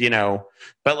with,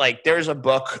 but like there's a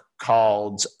book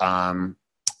called,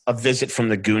 A Visit from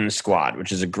the Goon Squad,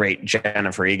 which is a great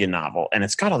Jennifer Egan novel. And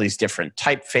it's got all these different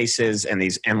typefaces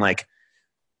and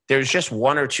there's just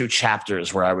one or two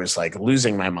chapters where I was like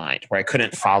losing my mind, where I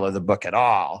couldn't follow the book at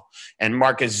all. And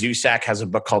Marcus Zusak has a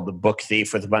book called The Book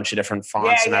Thief with a bunch of different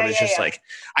fonts. And I was just like,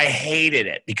 I hated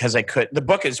it because the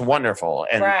book is wonderful.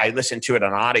 And I listened to it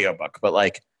on audiobook, but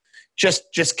like, just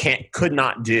could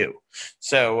not do.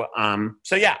 So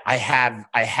yeah, I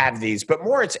have these, but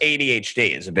more it's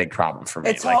ADHD is a big problem for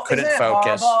me. Couldn't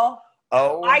focus. Horrible?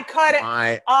 Oh,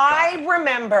 I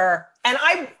remember, and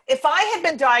if I had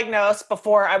been diagnosed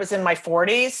before I was in my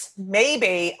 40s,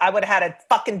 maybe I would have had a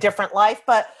fucking different life.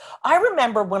 But I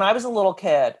remember when I was a little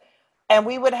kid and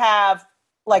we would have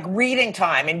like reading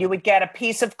time and you would get a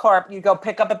piece of you go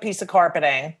pick up a piece of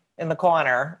carpeting in the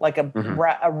corner, like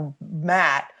a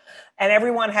mat, and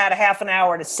everyone had a half an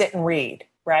hour to sit and read,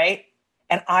 right?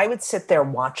 And I would sit there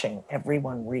watching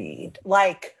everyone read.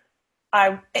 Like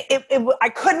I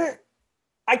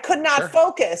could not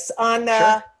focus on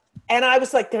and I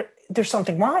was like, there's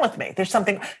something wrong with me. There's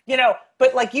something,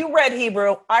 but like you read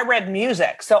Hebrew, I read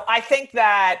music. So I think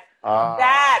that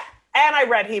and I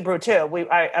read Hebrew too.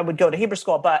 I would go to Hebrew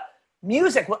school, but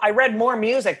music, I read more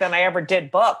music than I ever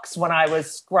did books when I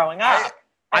was growing up.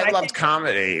 I loved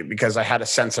comedy because I had a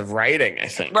sense of writing, I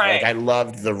think. Right. Like I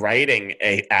loved the writing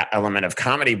element of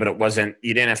comedy, but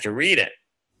you didn't have to read it.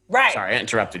 Right. Sorry, I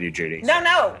interrupted you, Judy.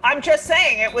 No. I'm just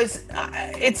saying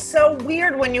it's so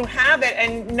weird when you have it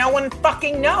and no one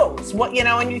fucking knows what,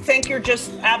 and you think you're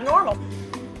just abnormal.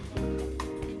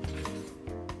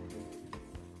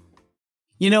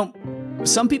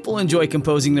 Some people enjoy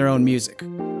composing their own music,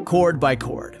 chord by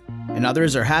chord, and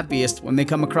others are happiest when they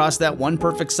come across that one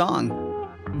perfect song.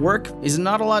 Work is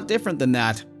not a lot different than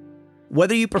that.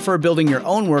 Whether you prefer building your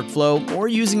own workflow or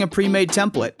using a pre-made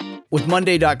template, with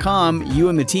Monday.com, you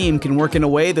and the team can work in a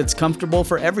way that's comfortable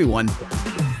for everyone.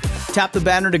 Tap the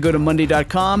banner to go to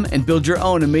Monday.com and build your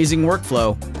own amazing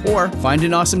workflow, or find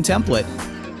an awesome template.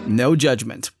 No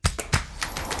judgment.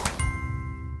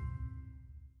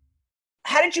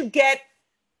 How did you get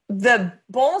the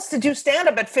balls to do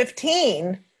stand-up at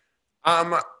 15?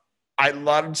 I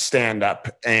loved stand-up,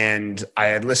 and I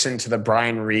had listened to the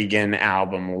Brian Regan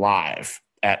album live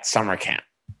at summer camp.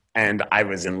 And I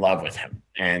was in love with him.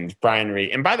 And Brian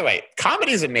Regan. And by the way,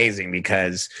 comedy is amazing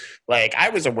because, like, I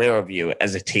was aware of you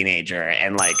as a teenager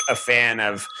and like a fan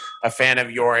of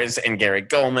yours and Gary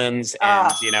Goldman's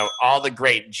and all the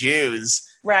great Jews.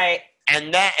 Right.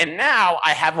 And now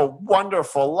I have a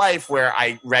wonderful life where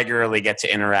I regularly get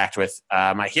to interact with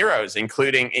my heroes,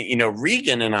 including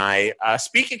Regan and I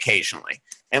speak occasionally.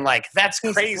 And like that's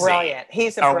crazy. He's brilliant.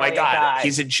 He's a brilliant guy.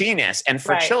 He's a genius. And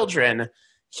for children.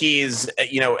 He's,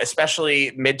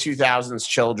 especially mid-2000s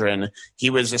children, he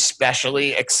was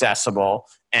especially accessible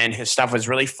and his stuff was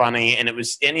really funny. And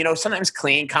sometimes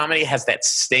clean comedy has that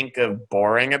stink of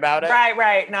boring about it.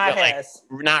 Right. Not his.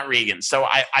 Not Regan. So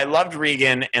I loved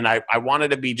Regan and I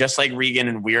wanted to be just like Regan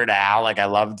and Weird Al. Like I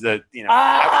loved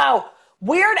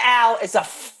Weird Al is a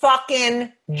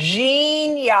fucking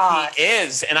genius. He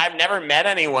is. And I've never met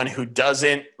anyone who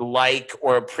doesn't like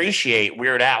or appreciate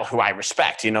Weird Al, who I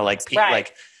respect,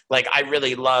 like I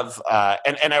really love,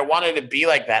 and I wanted to be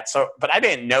like that. So, but I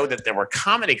didn't know that there were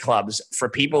comedy clubs for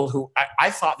people who,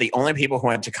 I thought the only people who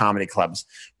went to comedy clubs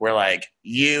were like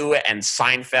you and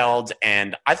Seinfeld.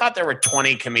 And I thought there were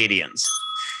 20 comedians.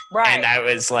 Right. And I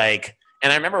was like,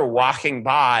 and I remember walking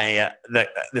by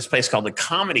this place called the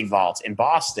Comedy Vault in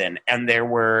Boston, and there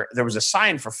was a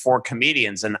sign for 4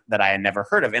 comedians that I had never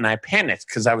heard of, and I panicked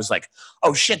because I was like,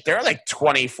 "Oh shit, there are like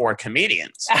 24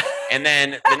 comedians." And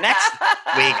then the next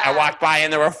week, I walked by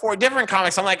and there were 4 different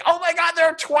comics. I'm like, "Oh my god, there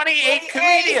are 28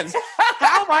 comedians!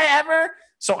 How am I ever?"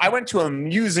 So I went to a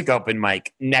music open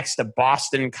mic next to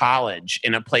Boston College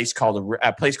in a place called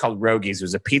Rogies. It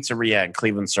was a pizzeria in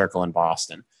Cleveland Circle in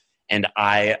Boston. And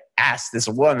I asked this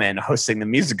woman hosting the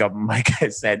music open mic, I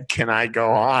said, "Can I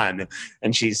go on?"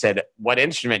 And she said, "What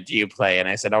instrument do you play?" And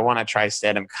I said, "I want to try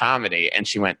stand-up comedy." And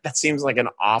she went, "That seems like an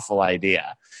awful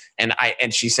idea."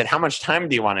 And she said, "How much time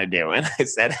do you want to do?" And I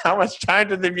said, "How much time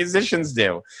do the musicians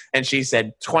do?" And she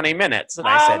said, 20 minutes. And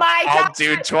I said, "I'll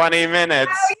do 20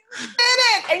 minutes." Oh, you did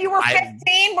it. And you were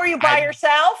 15? Were you by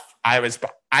yourself?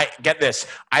 I get this.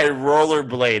 I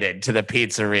rollerbladed to the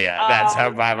pizzeria. That's how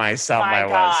by myself I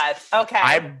was. My God. Okay.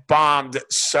 I bombed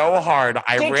so hard.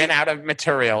 I ran out of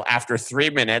material after 3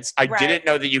 minutes. I didn't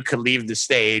know that you could leave the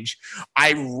stage.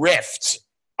 I riffed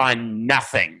on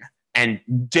nothing and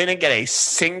didn't get a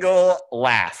single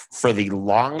laugh for the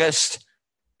longest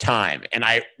time. And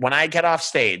when I get off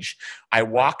stage, I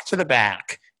walk to the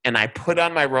back and I put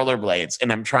on my rollerblades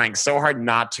and I'm trying so hard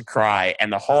not to cry.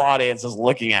 And the whole audience is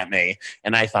looking at me.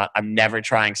 And I thought, I'm never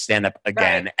trying stand-up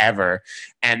again, ever.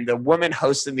 And the woman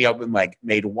hosting the open mic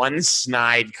made one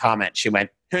snide comment. She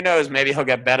went, who knows, maybe he'll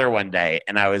get better one day.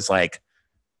 And I was like,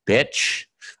 bitch.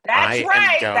 That's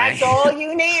right. That's all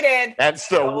you needed. That's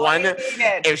the one.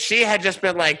 If she had just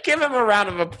been like, give him a round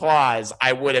of applause,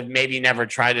 I would have maybe never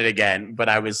tried it again. But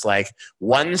I was like,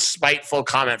 one spiteful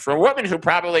comment for a woman who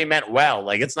probably meant well.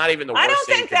 Like, it's not even the worst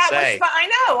thing you could say.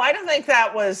 I know. I don't think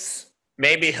that was.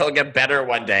 Maybe he'll get better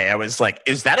one day. I was like,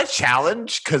 is that a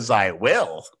challenge? Because I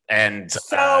will. And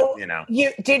so,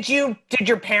 did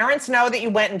your parents know that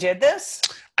you went and did this?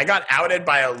 I got outed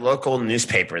by a local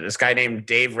newspaper. This guy named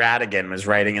Dave Radigan was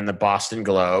writing in the Boston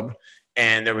Globe,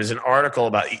 and there was an article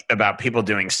about people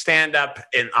doing stand-up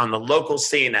on the local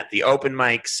scene at the open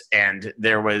mics, and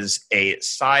there was a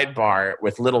sidebar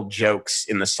with little jokes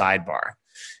in the sidebar.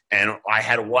 And I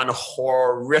had one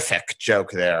horrific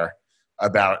joke there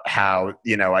about how,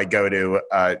 I go to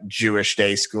a Jewish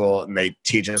day school, and they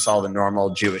teach us all the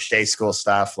normal Jewish day school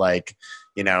stuff, like,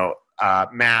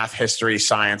 math, history,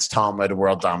 science, Talmud,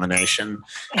 world domination,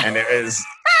 and it was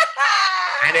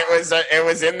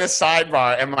in the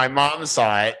sidebar, and my mom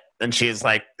saw it, and she's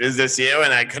like, "Is this you?"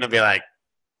 And I couldn't be like,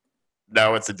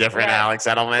 "No, it's a different Alex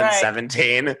Edelman,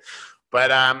 17."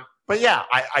 But yeah,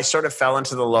 I sort of fell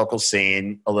into the local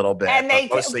scene a little bit. And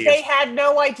they had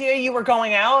no idea you were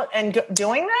going out and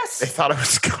doing this? They thought I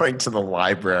was going to the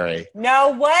library.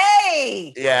 No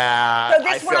way! Yeah, so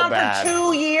this went on for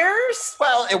 2 years?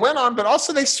 Well, it went on, but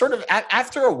also they sort of,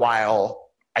 after a while,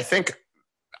 I think,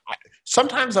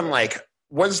 sometimes I'm like,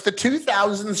 was the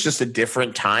 2000s just a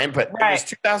different time? But it was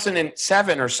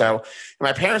 2007 or so, and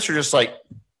my parents were just like,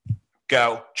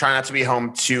 go, try not to be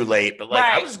home too late. But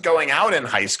I was going out in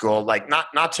high school, like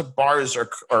not to bars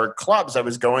or clubs. I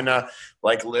was going to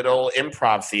like little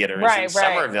improv theaters in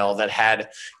Somerville that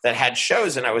had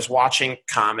shows, and I was watching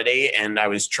comedy, and I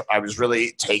was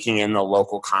really taking in the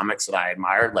local comics that I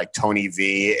admired, like Tony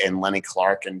V and Lenny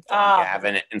Clark and Don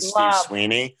Gavin and Steve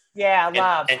Sweeney. Yeah,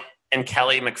 love. And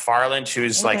Kelly McFarland,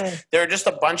 who's like, there are just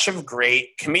a bunch of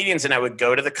great comedians. And I would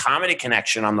go to the Comedy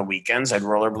Connection on the weekends. I'd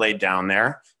rollerblade down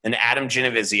there. And Adam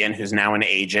Genovizian, who's now an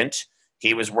agent,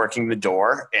 he was working the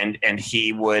door, and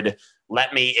he would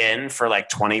let me in for like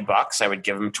 $20. I would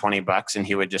give him $20, and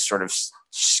he would just sort of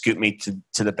scoot me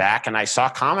to the back. And I saw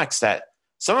comics that,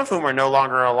 some of whom are no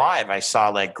longer alive. I saw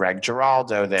like Greg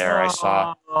Giraldo there. I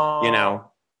saw,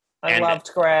 I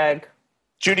loved Greg.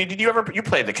 Judy, did you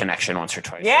played the Connection once or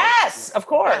twice? Yes, right? Of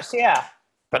course, yeah.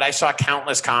 But I saw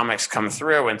countless comics come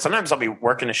through, and sometimes I'll be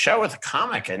working a show with a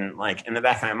comic, and like in the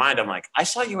back of my mind, I'm like, I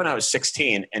saw you when I was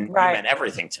 16, and you meant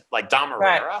everything to like Dom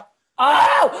Herrera.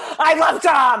 Oh, I love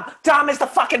Dom. Dom is the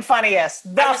fucking funniest.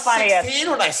 I was funniest.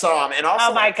 16 when I saw him, and also,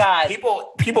 oh my God,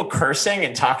 people cursing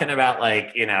and talking about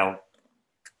like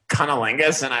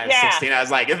cunnilingus, and I was 16. I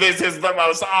was like, this is the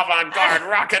most avant-garde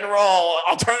rock and roll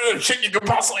alternative shit you could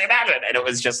possibly imagine. And it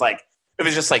was just like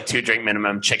 2 drink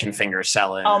minimum chicken finger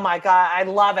selling. Oh my God, I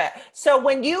love it. So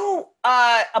when you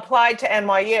applied to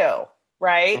NYU,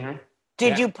 right? Mm-hmm.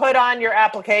 Did you put on your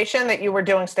application that you were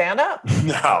doing stand-up?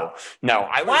 No.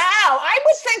 I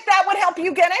would think that would help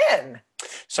you get in.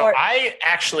 So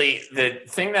the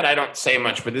thing that I don't say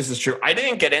much, but this is true, I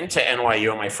didn't get into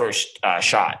NYU on my first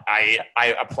shot.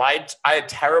 I applied, I had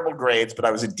terrible grades, but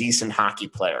I was a decent hockey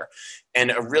player.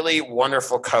 And a really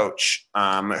wonderful coach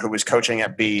who was coaching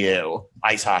at BU,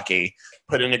 ice hockey,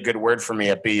 put in a good word for me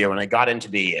at BU, and I got into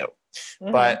BU.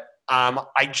 Mm-hmm. But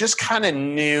I just kind of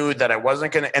knew that I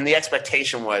wasn't going to, and the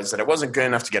expectation was that I wasn't good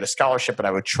enough to get a scholarship, but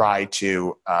I would try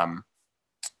to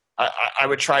I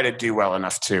would try to do well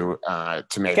enough to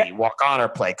maybe walk on or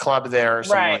play club there or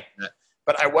something like that.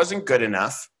 But I wasn't good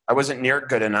enough. I wasn't near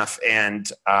good enough,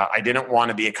 and I didn't want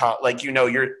to be as you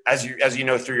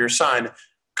know through your son,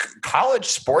 college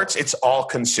sports, it's all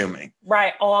consuming.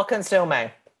 Right, all consuming.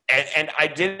 And I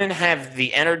didn't have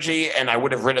the energy, and I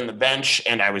would have ridden the bench,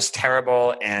 and I was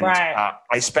terrible. And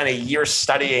I spent a year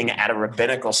studying at a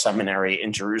rabbinical seminary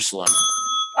in Jerusalem.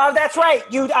 Oh, that's right.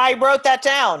 I wrote that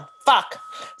down. Fuck.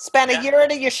 Spent a year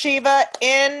at a yeshiva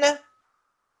in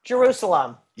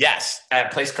Jerusalem. Yes, in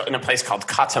a place called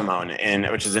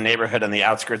Katamon, which is a neighborhood on the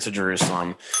outskirts of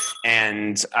Jerusalem,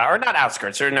 and or not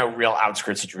outskirts. There are no real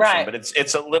outskirts of Jerusalem, but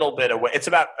it's a little bit away. It's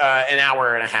about an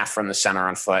hour and a half from the center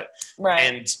on foot.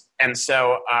 Right, and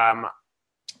so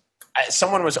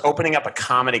someone was opening up a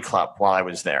comedy club while I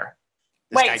was there.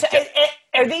 Wait, so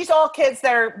are these all kids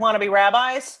that want to be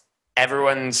rabbis?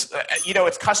 everyone's,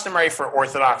 it's customary for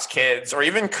Orthodox kids or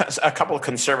even a couple of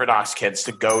conservative kids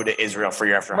to go to Israel for a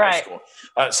year after high school.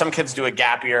 Some kids do a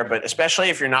gap year, but especially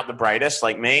if you're not the brightest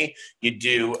like me, you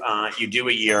do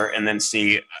a year and then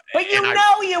see. But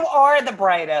you are the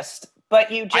brightest,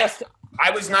 but you just. I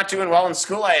was not doing well in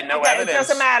school. I had no evidence. It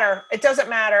doesn't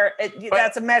matter.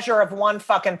 That's a measure of one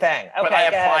fucking thing. Okay,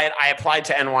 but I applied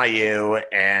to NYU,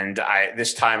 and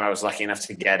this time I was lucky enough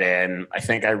to get in. I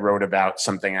think I wrote about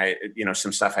something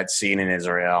some stuff I'd seen in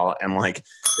Israel, and it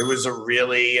was a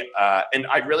really and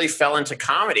I really fell into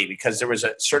comedy because there was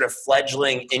a sort of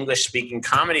fledgling English speaking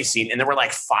comedy scene, and there were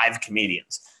 5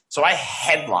 comedians. So I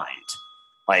headlined.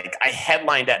 I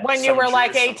headlined at when you were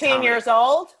 18 years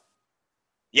old.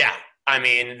 Yeah. I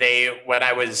mean, when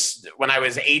I was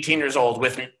 18 years old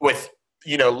with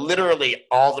literally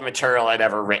all the material I'd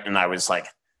ever written, I was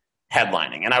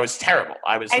headlining, and I was terrible.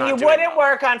 And you wouldn't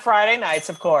work on Friday nights,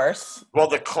 of course. Well,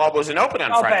 the club wasn't open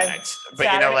on Friday nights, but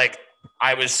Saturday.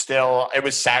 I was still. It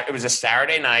was a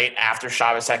Saturday night after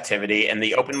Shabbos activity, and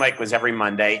the open mic was every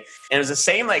Monday, and it was the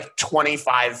same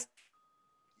 25,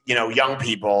 young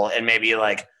people, and maybe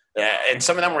and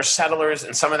some of them were settlers,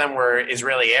 and some of them were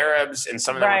Israeli Arabs, and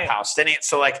some of them were Palestinians.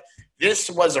 So this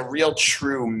was a real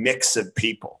true mix of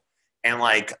people. And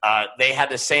they had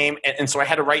the same, and so I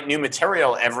had to write new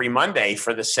material every Monday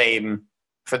for the same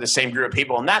group of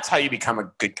people. And that's how you become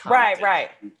a good comic.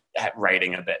 Right. At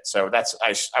writing a bit. So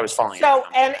I was following. So,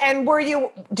 and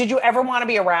did you ever want to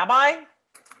be a rabbi?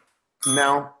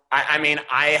 No. I mean,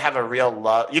 I have a real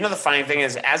love. The funny thing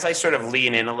is, as I sort of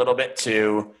lean in a little bit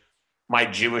to my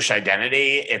Jewish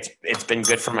identity, it's been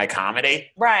good for my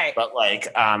comedy. Right. But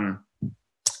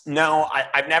no,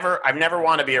 I've never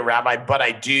wanted to be a rabbi, but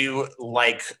I do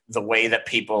like the way that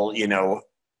people,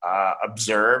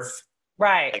 observe.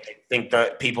 Right. I think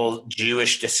that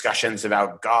Jewish discussions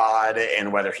about God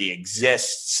and whether he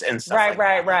exists and stuff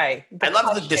Right. I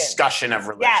love the discussion of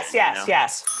religion.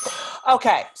 Yes.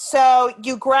 Okay. So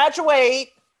you graduate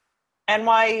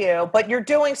NYU, but you're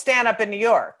doing stand-up in New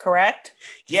York, correct?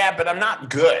 Yeah, but I'm not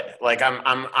good.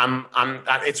 I'm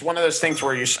it's one of those things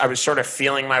where I was sort of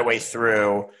feeling my way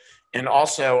through. And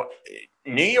also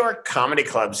New York comedy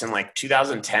clubs in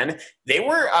 2010, they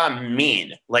were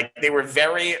mean. They were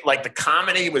very, the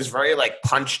comedy was very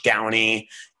punch downy,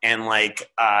 and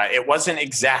it wasn't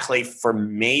exactly for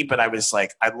me, but I was I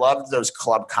loved those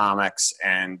club comics,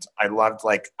 and I loved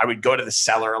I would go to the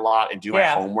Cellar a lot and do my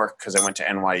homework because I went to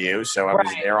NYU, so I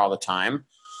was there all the time.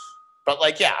 But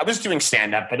I was doing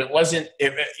stand up, but it wasn't.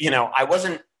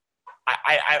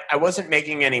 I wasn't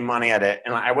making any money at it,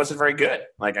 and I wasn't very good.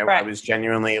 I was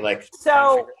genuinely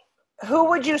So, who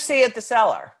would you see at the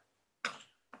Cellar?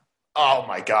 Oh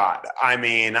my God. I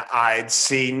mean, I'd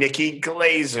see Nikki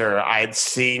Glazer. I'd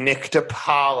see Nick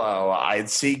DiPaolo. I'd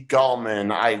see Gulman.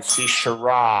 I'd see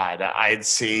Sherrod. I'd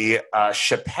see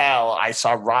Chappelle. I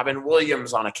saw Robin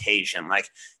Williams on occasion.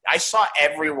 I saw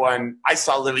everyone. I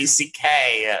saw Louis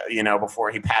C.K., before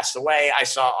he passed away. I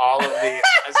saw all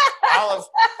of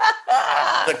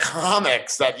the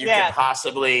comics that you could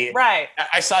possibly. Right.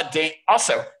 I saw Dane.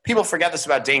 Also, people forget this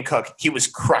about Dane Cook. He was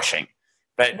crushing.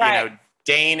 But,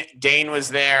 Dane was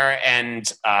there,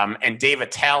 and Dave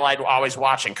Attell I'd always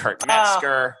watch, and Kurt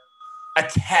Metzger.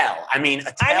 Attell.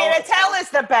 Attell is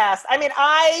the best. I mean,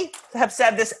 I have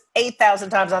said this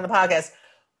 8,000 times on the podcast.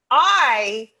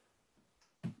 I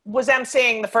was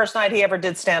emceeing the first night he ever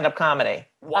did stand-up comedy.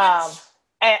 What?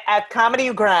 At Comedy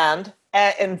U Grand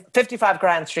in 55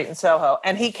 Grand Street in Soho.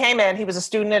 And he came in. He was a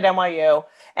student at NYU.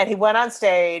 And he went on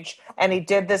stage, and he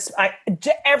did this.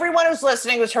 Everyone who's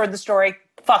listening who's heard the story,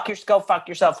 go fuck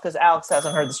yourself, because Alex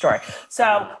hasn't heard the story.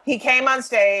 So he came on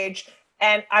stage,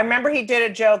 and I remember he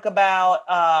did a joke about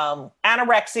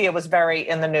anorexia was very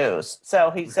in the news.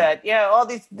 So he said,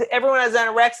 everyone has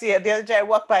anorexia. The other day I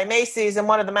walked by Macy's, and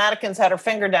one of the mannequins had her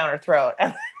finger down her throat.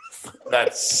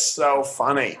 That's so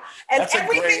funny. And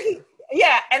everything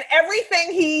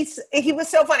he was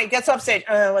so funny. He gets off stage,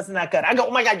 it wasn't that good. I go,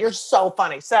 oh my God, you're so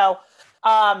funny. So,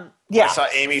 I saw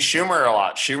Amy Schumer a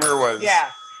lot.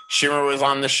 Schumer was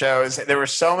on the shows. There were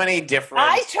so many different.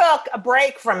 I took a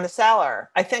break from the Cellar,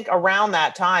 I think around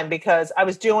that time, because I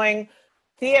was doing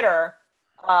theater.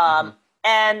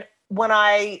 And when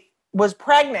I was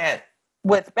pregnant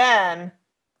with Ben,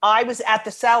 I was at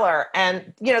the Cellar,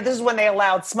 and, this is when they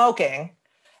allowed smoking.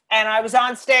 And I was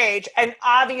on stage, and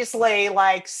obviously 8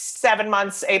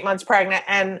 months pregnant,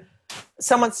 and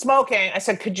someone's smoking. I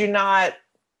said, could you not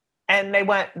And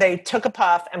they took a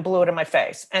puff and blew it in my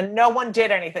face. And no one did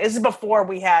anything. This is before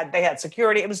they had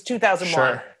security. It was 2001.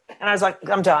 Sure. And I was like,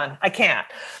 I'm done. I can't.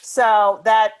 So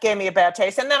that gave me a bad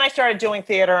taste. And then I started doing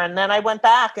theater, and then I went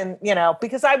back and,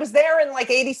 because I was there in like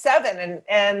 87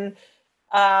 and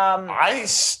I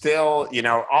still,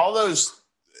 all those,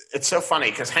 it's so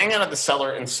funny because hanging out at the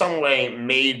Cellar in some way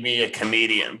made me a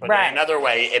comedian. But in another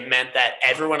way, it meant that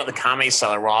everyone at the Comedy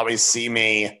Cellar will always see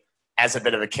me as a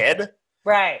bit of a kid.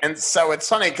 Right. And so it's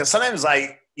funny because sometimes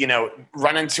I,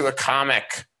 run into a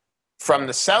comic from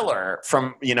the Cellar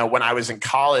from, when I was in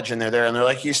college, and they're there and they're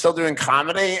like, you still doing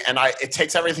comedy? And it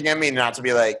takes everything in me not to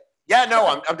be like, yeah,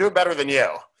 no, I'm doing better than you.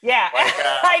 Yeah, Like,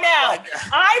 I know.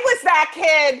 I was that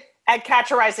kid at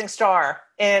Catch a Rising Star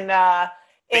in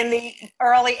the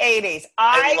early 80s.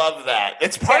 I love that.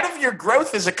 It's part of your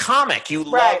growth as a comic. You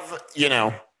love,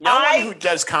 no one who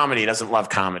does comedy doesn't love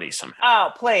comedy somehow.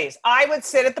 Oh, please. I would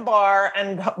sit at the bar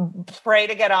and pray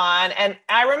to get on. And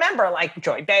I remember like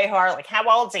Joy Behar, like, how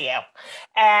old are you?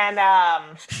 And,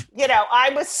 I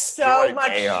was so Joy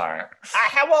much. Behar.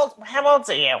 How old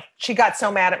are you? She got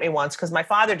so mad at me once because my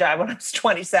father died when I was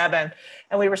 27.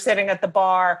 And we were sitting at the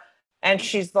bar and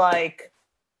she's like,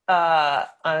 I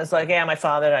was like, yeah, my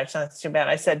father died. That's too bad.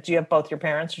 I said, do you have both your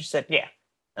parents? She said, yeah.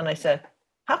 And I said,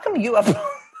 how come you have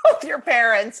both your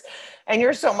parents and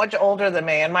you're so much older than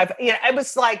me? And it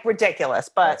was like ridiculous,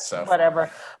 but whatever.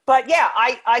 But yeah,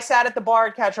 I sat at the bar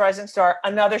at Catch a Rising Star,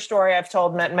 another story I've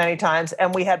told many times.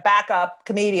 And we had backup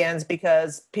comedians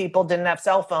because people didn't have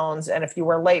cell phones. And if you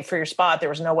were late for your spot, there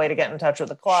was no way to get in touch with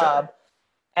the club. Sure.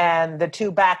 And the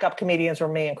two backup comedians were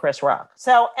me and Chris Rock.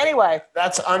 So anyway.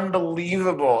 That's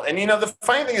unbelievable. And, the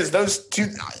funny thing is those two,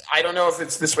 I don't know if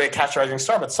it's this way at Catch a Rising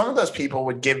Star, but some of those people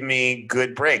would give me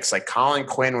good breaks. Like Colin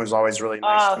Quinn was always really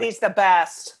nice. Oh, he's the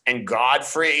best. And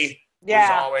Godfrey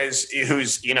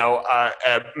who's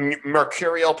a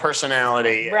mercurial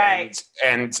personality. Right.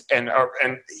 And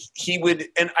he would,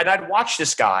 and I'd watch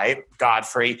this guy,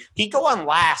 Godfrey, he'd go on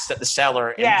last at the Cellar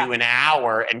and do an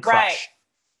hour and crush.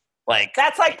 Right.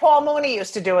 That's like Paul Mooney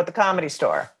used to do at the Comedy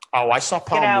Store. Oh, I saw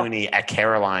Paul Mooney at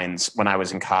Caroline's when I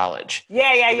was in college.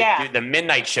 Yeah. The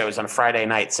midnight shows on Friday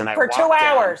nights, and for 2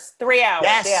 hours, 3 hours.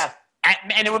 Yes. Yeah.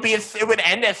 And it would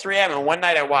end at 3 a.m. And one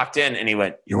night I walked in, and he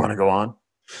went, "You want to go on?"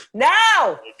 No.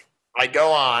 I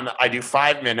go on. I do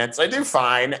 5 minutes. I do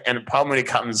fine, and Paul Mooney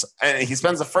comes, and he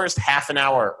spends the first half an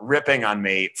hour ripping on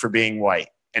me for being white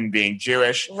and being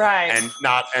Jewish, right?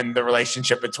 And the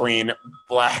relationship between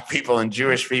black people and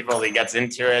Jewish people. He gets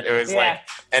into it. It was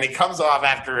and he comes off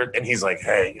after it, and he's like,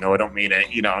 "Hey, I don't mean it,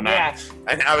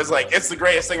 And I was like, "It's the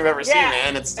greatest thing I've ever seen,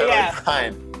 man. It's totally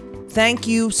fine." Thank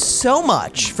you so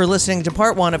much for listening to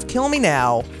part 1 of Kill Me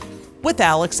Now with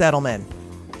Alex Edelman.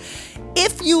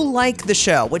 If you like the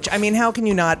show, which, how can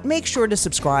you not? Make sure to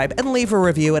subscribe and leave a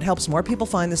review. It helps more people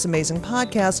find this amazing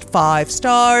podcast. 5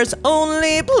 stars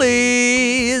only,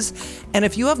 please. And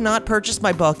if you have not purchased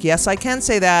my book, yes, I can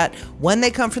say that, When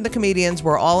They Come From the Comedians,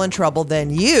 We're All in Trouble, then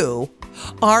you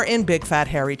are in big, fat,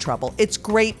 hairy trouble. It's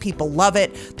great. People love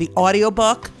it. The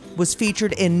audiobook was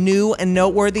featured in New and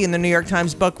Noteworthy in the New York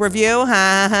Times book review.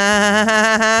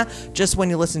 Just when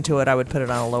you listen to it, I would put it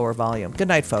on a lower volume. Good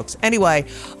night, folks. Anyway,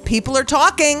 people are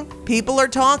talking.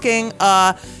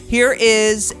 Here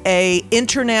is a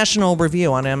international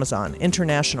review on Amazon.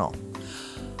 International.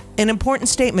 An important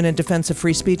statement in defense of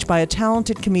free speech by a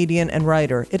talented comedian and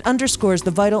writer. It underscores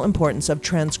the vital importance of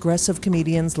transgressive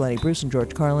comedians Lenny Bruce and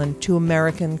George Carlin to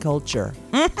American culture.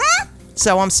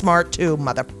 So I'm smart too,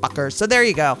 motherfucker. So there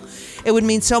you go. It would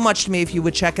mean so much to me if you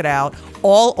would check it out.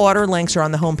 All order links are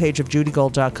on the homepage of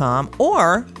judygold.com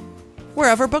or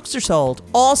wherever books are sold.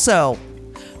 Also,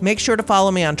 make sure to follow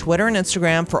me on Twitter and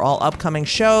Instagram for all upcoming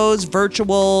shows,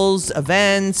 virtuals,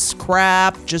 events,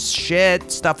 crap, just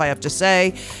shit, stuff I have to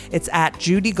say. It's at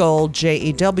Judy Gold,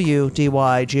 JEWDYGOLD,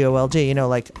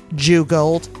 like Jew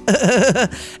Gold.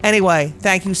 Anyway,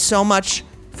 thank you so much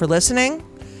for listening.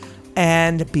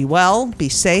 And be well, be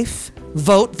safe,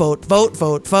 vote, vote, vote,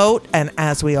 vote, vote. And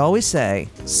as we always say,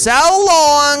 so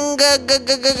long.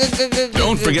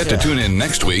 Don't forget to tune in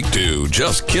next week to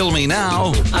Just Kill Me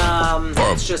Now.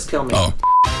 It's Just Kill Me.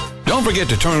 Don't forget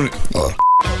to turn for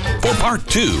part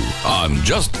 2 on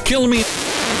Just Kill Me.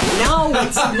 No,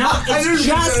 it's not.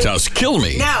 It's Just Kill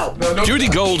Me. No. Judy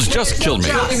Gold's Just Kill Me.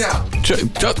 Kill me now.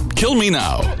 Just Kill Me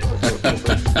Now.